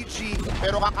target ng EG.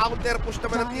 Pero ka-counter push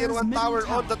naman ng Tier 1 tower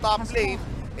on the top lane.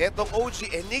 Etong OG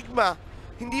Enigma.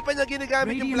 Hindi pa niya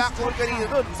ginagamit yung black hole kanina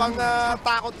doon. Pang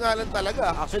takot nga lang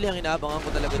talaga. Actually, ang inaabangan ko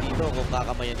talaga dito kung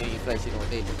kakamayan niya yung Fly si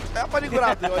No-Tail. Kaya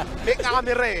panigurado yun. May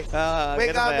camera eh. May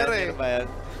camera eh.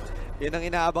 Yun ang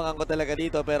inaabangan ko talaga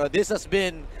dito. Pero this has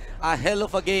been a hell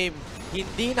of a game.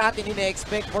 Hindi natin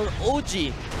ina-expect for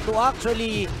OG to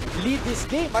actually lead this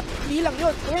game. At hindi lang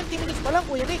yun. 20 minutes pa lang,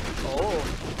 Kuya Nick.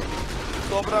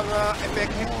 Sobrang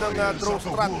effective ng draw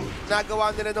strat. Nagawa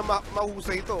nila na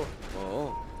mahusay ito.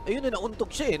 Ayun na, nauntog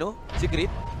siya no? Si Grit.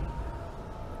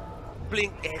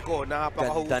 Blink Echo, Ganda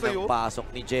napakahusay ng oh. pasok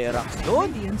ni Jerax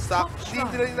doon. Radiant's Sa top hindi shrine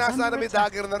nila is inaasahan na under may attack.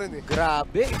 dagger na rin eh.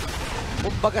 Grabe.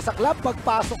 Kumbaga sa club,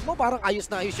 pagpasok mo, parang ayos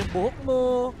na ayos yung buhok mo.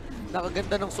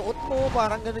 Nakaganda ng suot mo.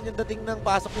 Parang ganun yung dating ng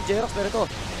pasok ni Jerax. Pero ito,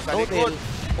 Sa Notel. likod.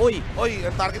 Uy,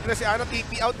 Ang target nila si Ana,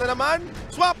 TP out na naman.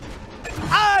 Swap!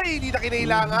 Ay! Hindi na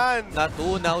kinailangan.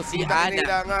 natunaw si Hindi na Ana.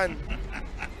 kinailangan.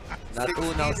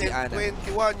 Natunaw si 16 and Ana.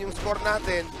 21 yung score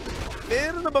natin.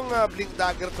 Meron na bang blink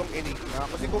dagger tong Enigma?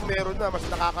 Kasi kung meron na, mas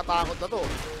nakakatakot na to.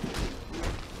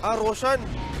 Roshan.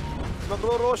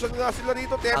 Magro-Roshan nga sila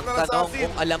rito. Ang Templar tanong Assassin.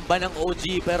 kung alam ba ng OG,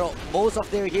 pero most of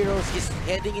their heroes is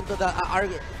heading into the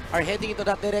are heading into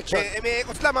that direction. May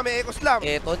Echo Slam, may Echo Slam.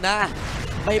 Eto na.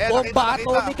 May Eh, bomba nakita.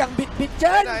 atomic ang bit-bit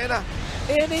dyan. Ayan na.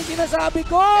 Ayan na yung sinasabi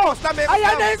ko! Slam,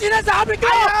 Ayan na yung sinasabi ko!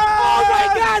 Ayan! Oh my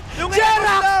God! Yung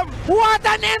Jerax! Slam! What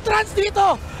an entrance dito!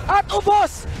 At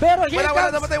ubos! Pero here Wala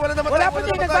comes... namatay, wala namatay. Wala pa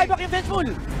din, nag-buyback yung Vengeful.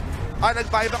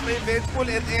 Nag-buyback na yung Vengeful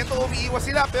and eto umiiwas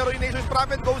sila pero yung Nature's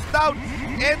Prophet goes down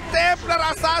and Templar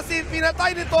Assassin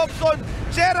pinatay ni Thompson.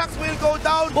 Jerax will go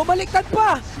down. Bumaliktad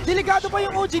pa! Delikado pa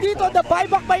yung OG dito, the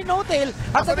buyback by Notel.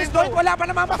 At sa Asan this intro? point, wala pa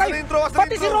namamatay. Asan intro? Asan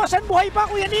Pati si intro? Roshan, buhay pa,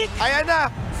 Kuya Nick. Ayan na,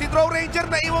 si Draw Ranger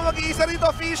na iwan mag-iisa rito.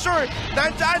 Fisher,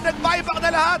 nandyan, nag-buyback na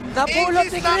lahat. Napulot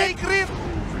Aegis ni na Grit. kay Grit.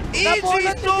 Napulot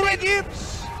Aegis ni doing Grit. it.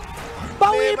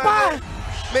 Bawi pa!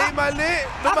 May mali.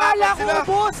 Akala Lumaban ko sila.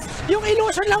 ubos! Yung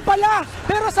illusion lang pala!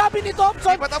 Pero sabi ni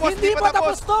Thompson, hindi pa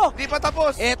tapos to! Di pa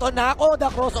tapos. Eto na ako, the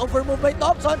crossover move by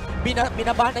Thompson.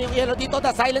 Binaba na yung yellow dito,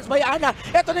 the silence by Ana.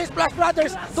 Eto na yung Splash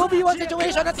Brothers. 2v1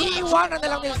 situation at iiwanan na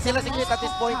lang sila si Grit at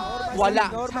this point.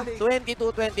 Wala.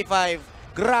 22-25.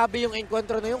 Grabe yung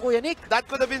encuentro na yun, Kuya Nick. That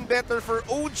could have been better for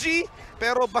OG,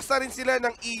 pero basta rin sila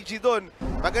ng EG doon.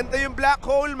 Maganda yung Black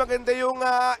Hole, maganda yung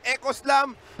Echo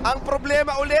Slam. Ang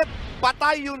problema ulit,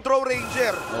 patay yung Draw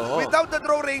Ranger. Oo. Without the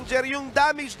Draw Ranger, yung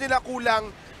damage nila kulang.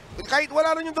 Kahit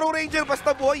wala rin yung Draw Ranger,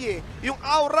 basta buhay eh. Yung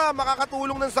aura,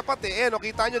 makakatulong ng sapat eh. No,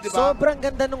 kita nyo, di ba? Sobrang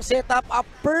ganda nung setup. A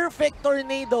perfect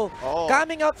tornado. Oo.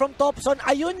 Coming out from Thompson.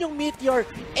 Ayun yung Meteor.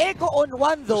 Echo on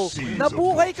one though.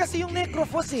 Nabuhay kasi yung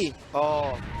Necrophos eh.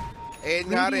 Oo. Eh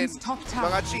nga rin, Radiant's top tower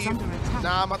mga is chief under attack.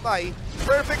 namatay.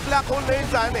 Perfect black hole na yun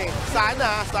sana eh. Sana.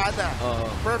 Oo.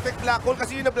 Perfect black hole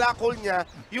kasi yun na black hole niya.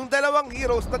 Yung dalawang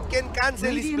heroes that can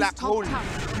cancel his Radiant's black top hole. tower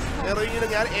is Pero yun yung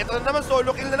nangyari. Eto na naman, solo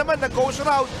kill na naman. Nag-ghost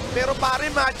round. Pero pare,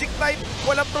 magic type.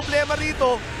 Walang problema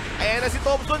rito. Ayan na si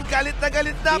Thompson. Galit na pre.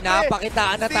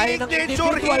 Pinapakitaan na tayo ng Signature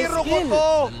individual hero ko skill. to.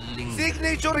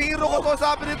 Signature hero ko to,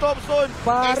 sabi ni Thompson.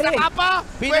 Pare, Isa ka pa.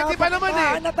 Pwede pa naman eh.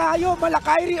 Pinapakitaan na tayo.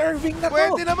 Malakyrie Irving na to.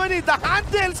 Pwede naman eh. The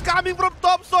handles coming from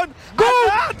Thompson. Go!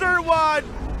 Another one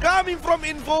coming from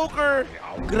Invoker.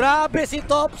 Grabe si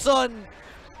Thompson.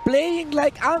 Playing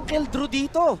like Uncle Drew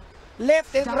dito.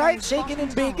 Left and right, shaking and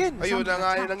baking. Ayun na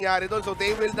nga yung nangyari doon. So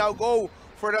they will now go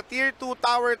for the tier 2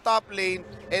 tower top lane.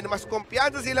 And mas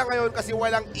kumpiyansa sila ngayon kasi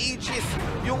walang Aegis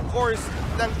yung course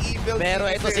ng Evil Pero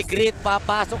ito si Geniuses. Grit,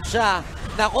 papasok siya.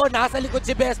 Nako, nasa likod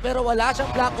si Best pero wala siyang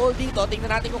black hole dito.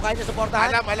 Tingnan natin kung kaya niya suportahan.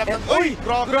 Alam And, ng... Uy!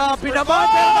 grabe naman!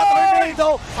 Pero na tornado!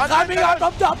 Coming out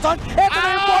of Thompson! Ito na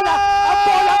yung bola! Ang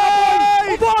bola ka, boy!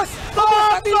 Ubos! Ubos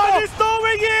na dito! Thompson is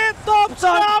doing it!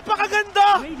 Thompson! Napakaganda!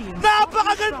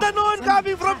 Napakaganda nun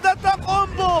coming from that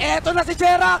combo! Eto na si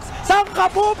Jerax! Saan ka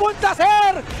pupunta,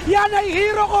 sir? Yan ay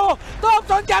hero ko!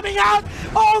 Thompson coming out!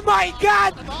 Oh my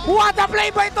God! What a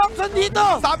play by Thompson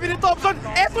dito! Sabi ni Thompson,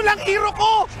 eto lang hero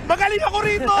ko! Magaling ako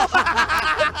rito!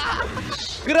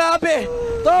 Grabe!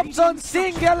 Thompson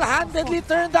single-handedly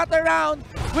turned that around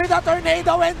with a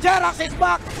tornado and Jerax is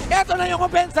back! Eto na yung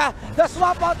kumpensa! The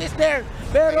swap out is there!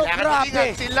 Pero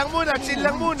grabe! Chill lang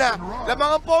muna.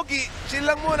 Lamang ang pogi, chill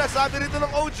lang muna. Sabi rito ng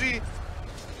OG,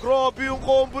 grabe yung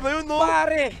combo na yun, no?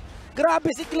 Pare!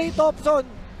 Grabe si Clay Thompson!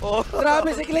 Oh.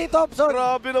 Grabe si Clay Thompson!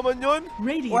 Grabe naman yun.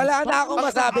 Radiant's Wala na top akong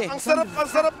masabi. Ang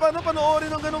sarap pa na panoorin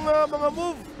ng ganung mga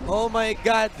move. Oh my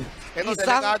God! Eto, Isang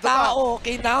delikado pa. tao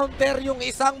kinounter yung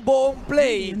isang buong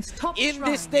play Radiant's top in this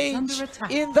shrine is stage, under attack.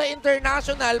 in the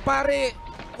international. Pare,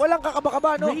 walang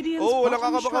kakaba-kaba, no? Radiant's Oo, walang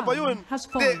bottom kakabaka pa yun. shrine has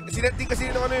Hindi, fallen. sineting kasi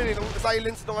nung ano yun nung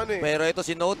silence nung ano eh. Pero ito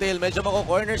si Notail, medyo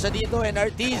mako-corner siya dito and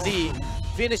RTZ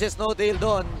finishes Notail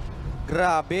doon.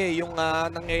 Grabe yung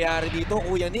nangyayari dito,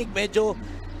 Kuya Nick. Medyo,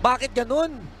 bakit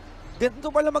ganun? Ganito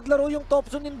pala maglaro yung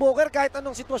Thompson Invoker kahit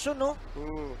anong sitwasyon, no?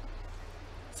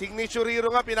 Signature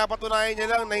hero nga, pinapatunayan niya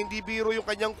lang na hindi biro yung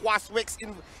kanyang Quaswex.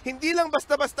 Hindi lang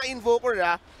basta-basta Invoker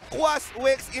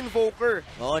Quaswex Invoker.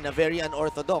 Oo, na very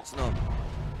unorthodox, no?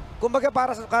 Kumbaga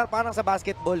parang sa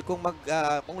basketball, kung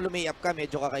lumay-up ka,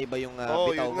 medyo kakaiba yung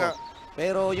bitaw yun mo. nga.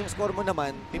 Pero yung score mo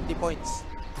naman, 50 points.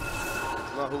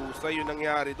 Mahusay yung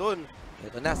nangyari doon.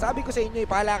 Ito na, sabi ko sa inyo,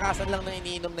 palakasan lang na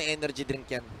iniinom na energy drink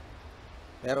yan.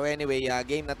 Pero anyway,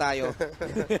 game na tayo.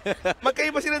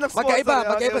 Magkaiba sila ng sponsor.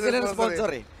 Magkaiba sila ng sponsor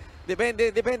eh.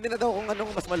 Depende na daw kung anong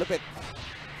mas malupit.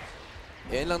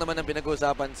 Yan lang naman ang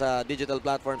pinag-uusapan sa digital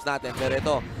platforms natin. Pero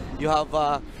ito, you have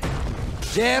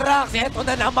Jerax, ito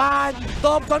na naman!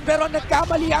 Thompson, pero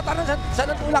nagkamali yata sa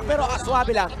natulak, pero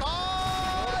aswabe lang.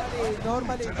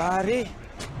 Normally. Pare,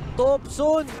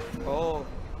 Thompson. Oo.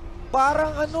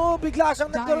 Parang bigla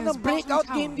siyang nagkaroon ng breakout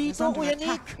game dito, Kuya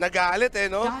Nick. Nagalit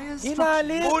no?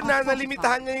 Hinalit. Una,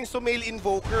 nalimitahan niya yung Sumail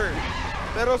Invoker.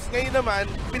 Pero ngayon naman,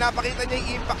 pinapakita niya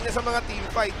yung impact niya sa mga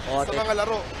teamfight, sa mga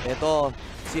laro. Ito,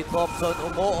 si Thompson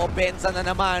umo-opensa na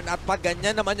naman at pag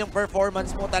ganyan naman yung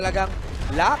performance mo talagang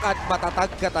lakad,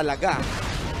 matatag ka talaga.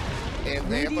 And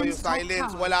ito yung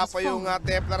silence, wala pa yung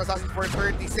Templar Assassin for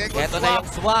 30 seconds. Ito na yung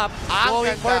swap.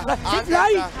 Going for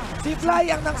Si Fly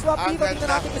ang nang-swap dito. Tingnan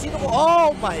natin kung sino ko. Oh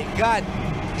my God!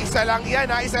 Isa lang yan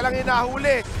isa lang yung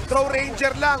nahuli. Throw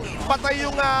Ranger lang. Patay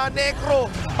yung Necro.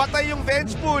 Patay yung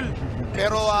Vengeful.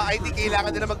 Pero I think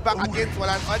kailangan nila mag-back against.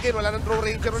 Wala nang Throw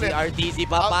Ranger ulit. Si RTZ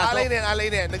papasok. Alay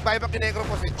na yan. Nag-buyback yung Necro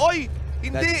po. Oy!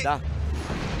 Hindi! Ganda.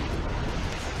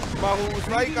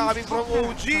 Mahusay coming from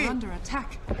OG.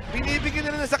 Binibigyan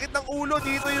nila ng sakit ng ulo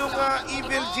dito yung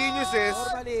Evil Geniuses.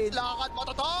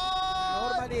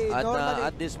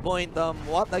 At this point,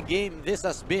 what a game this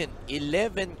has been.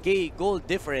 11K goal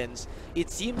difference. It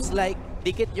seems like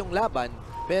dikit yung laban.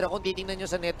 Pero kung titingnan nyo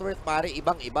sa net worth, pare,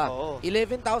 ibang-iba.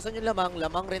 11,000 yung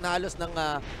lamang rin halos ng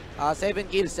 7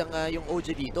 kills yung OG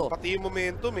dito. Pati yung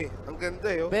momentum Ang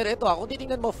ganda Pero ito kung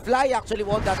titingnan mo, Fly actually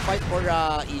won that fight for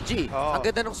EG. Ang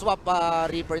ganda ng swap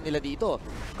Reaper nila dito.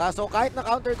 Kaso kahit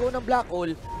na-counter go ng Black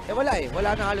Hole,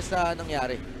 wala na halos na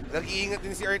nangyari. Nag-iingat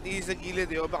din si RTZ sa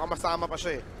gilid o baka masama pa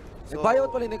siya So,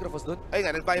 nag-buyout pala yung Necrophos dun? Ay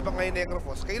nga, nag-buyback nga yung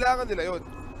Necrophos. Kailangan nila yun.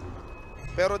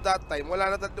 Pero that time,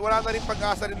 wala na rin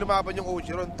pag-asa rin lumaban yung OG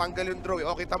ron. Tanggal yung draw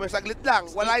Okay, tama yung saglit lang.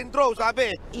 Wala yung draw,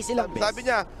 sabi. Easy lang, best. Sabi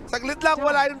niya, saglit lang,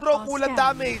 wala yung draw, kulang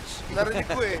damage.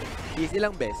 Narinig ko Easy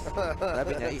lang, best.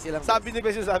 Sabi niya, easy lang, sabi ni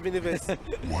Bes sabi ni Bes.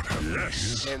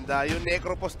 And yung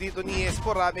Necropos dito ni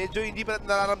Espor, medyo hindi pa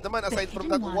natin nararamdaman aside from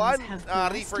that one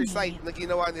Reaper sight na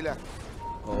ginawa nila.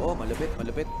 Oo, malupit.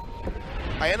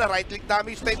 Ayan na, right click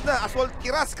damage type na. Assault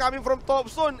Kiras coming from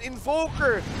Thompson.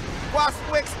 Invoker.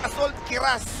 Quasquex, Assault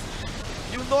Kiras.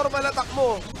 Yung normal attack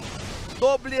mo,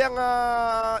 doble ang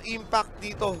impact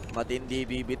dito. Matindi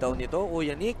bibitaw nito,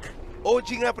 Kuya Nick.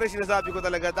 OG nga pre, sinasabi ko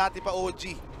talaga. Dati pa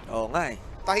OG. Oo nga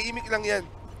Tahimik lang yan.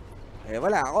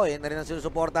 Wala ako na rin ang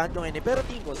sinusuportahan yung Pero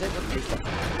tingin ko, second place lang.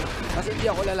 Kasi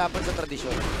hindi ako lalaban sa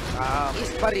tradisyon.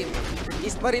 Okay.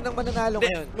 Is pa rin ang mananalo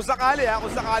ngayon. Kung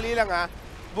sakali lang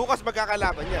bukas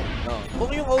magkakalaban yan. Kung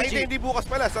yung OG... Ay, hindi bukas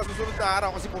pala. Sa susunod na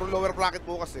araw kasi puro lower bracket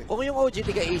bukas Kung yung OG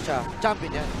tiga-Asia,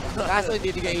 champion yan. Kaso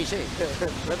hindi tiga-Asia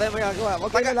Wala tayong magagawa.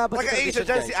 Huwag kayo lalaban sa tradisyon, Taga-Asia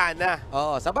dyan si Ana.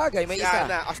 Oo, sa bagay, may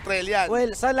isa. Ana, Australian.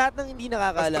 Well, sa lahat ng hindi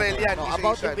nakakaalam. Australian,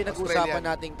 About yung pinag-usapan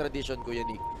nating tradisyon, Kuya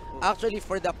Nick. Actually,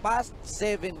 for the past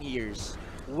 7 years,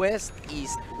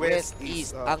 West-East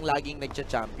ang laging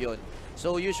nagcha-champion.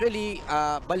 So usually,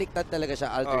 baliktad talaga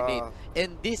siya, alternate.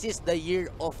 And this is the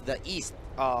year of the East.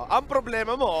 Ang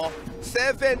problema mo,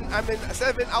 7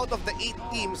 out of the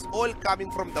 8 teams all coming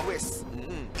from the West.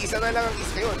 Isa na lang ang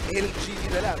East ngayon, LGD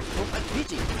na lang.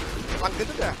 LGD? Ang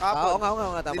ganda na, Oo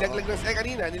nga, tama.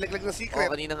 Nilaglag ng Secret.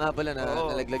 Kanina nga pala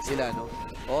nalaglag sila, no?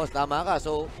 Oo, tama ka.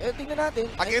 So, tingnan natin.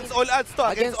 Against all odds to,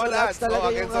 against all odds talaga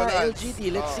yung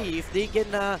LGD. Let's see if they can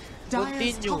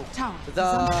continue the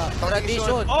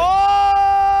tradition.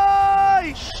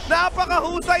 Oy!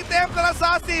 Napakahusay Templar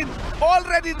Assassin!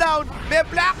 Already down. May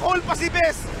Black Hole pa si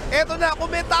Bes. Eto na, kung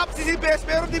may top si Bes,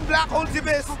 meron din Black Hole si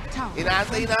Bes.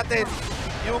 Inaantay natin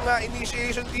yung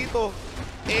initiation dito.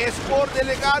 S4,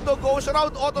 delikado, goes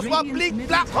around, auto swap, blink,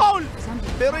 Black Hole!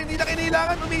 Pero hindi na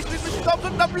kailangan umi-split si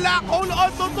Thompson na Black Hole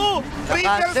onto 2.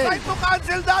 Reaper trying to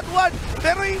cancel that one.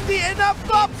 Pero hindi enough.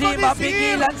 Thompson hindi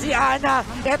mapigilan si Ana.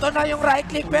 Ito na yung right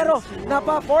click pero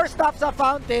napa-4 stop sa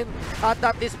fountain. At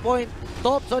this point,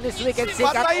 Thompson is wicked sick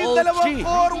at Patay yung dalawang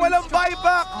core, walang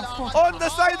buyback on the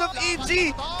side of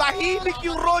EG. Tahimik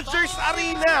yung Rogers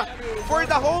Arena for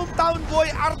the hometown boy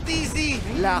RTZ.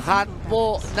 Lahat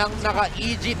po ng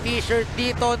naka-EG t-shirt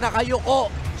dito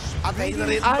nakayuko. At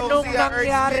anong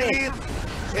nangyari?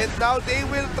 And now they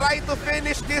will try to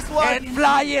finish this one. And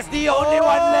Fly is the only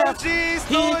one left.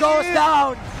 He goes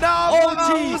down. Now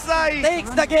OG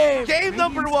takes the game. Game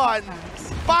number 1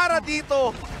 para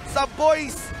dito sa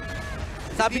boys.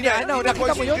 Sabi ni Ana,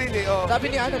 nakita mo yun? Sabi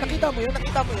ni Ana, nakita mo yun?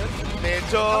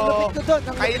 Medyo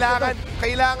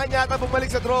kailangan yata bumalik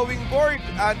sa drawing board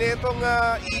netong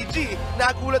EG.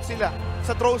 Nagulat sila.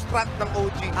 sa throw strat ng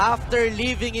OG. After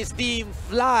leaving his team,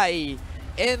 Fly,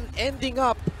 and ending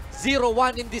up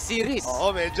 0-1 in this series.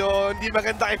 Oo, medyo hindi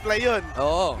maganda kay Fly yun.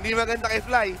 Oo. Hindi maganda kay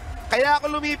Fly. Kaya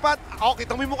ako lumipat. Ako,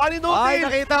 kita mo yung mukha ni No-Tail. Ay,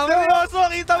 nakita mo. Seryoso,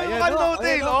 kita mo yung mukha ni Ayan,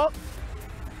 No-Tail, ayan, oh.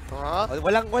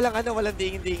 Walang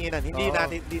dingin-dinginan.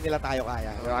 Hindi nila tayo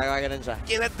kaya. Kaya ganun siya.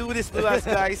 Cannot do this to us,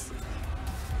 guys.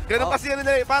 Ganun kasi ano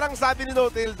nila, parang sabi ni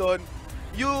No-Tail doon,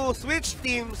 you switch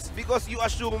teams because you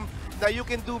assume na you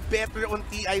can do better on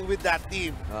TI with that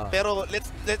team. Pero let's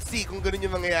see kung ganun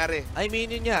yung mangyayari. I mean,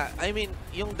 yun nga. I mean,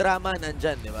 yung drama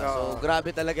nandyan, di ba? So,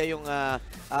 grabe talaga yung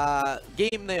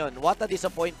game na yun. What a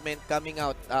disappointment coming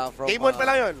out from Game 1 pa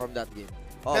lang yun. From that game.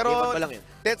 Pero, game 1 pa lang yun.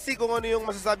 let's see kung ano yung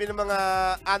masasabi ng mga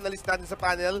analyst natin sa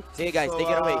panel. Sige guys, So, take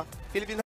it away. Philippine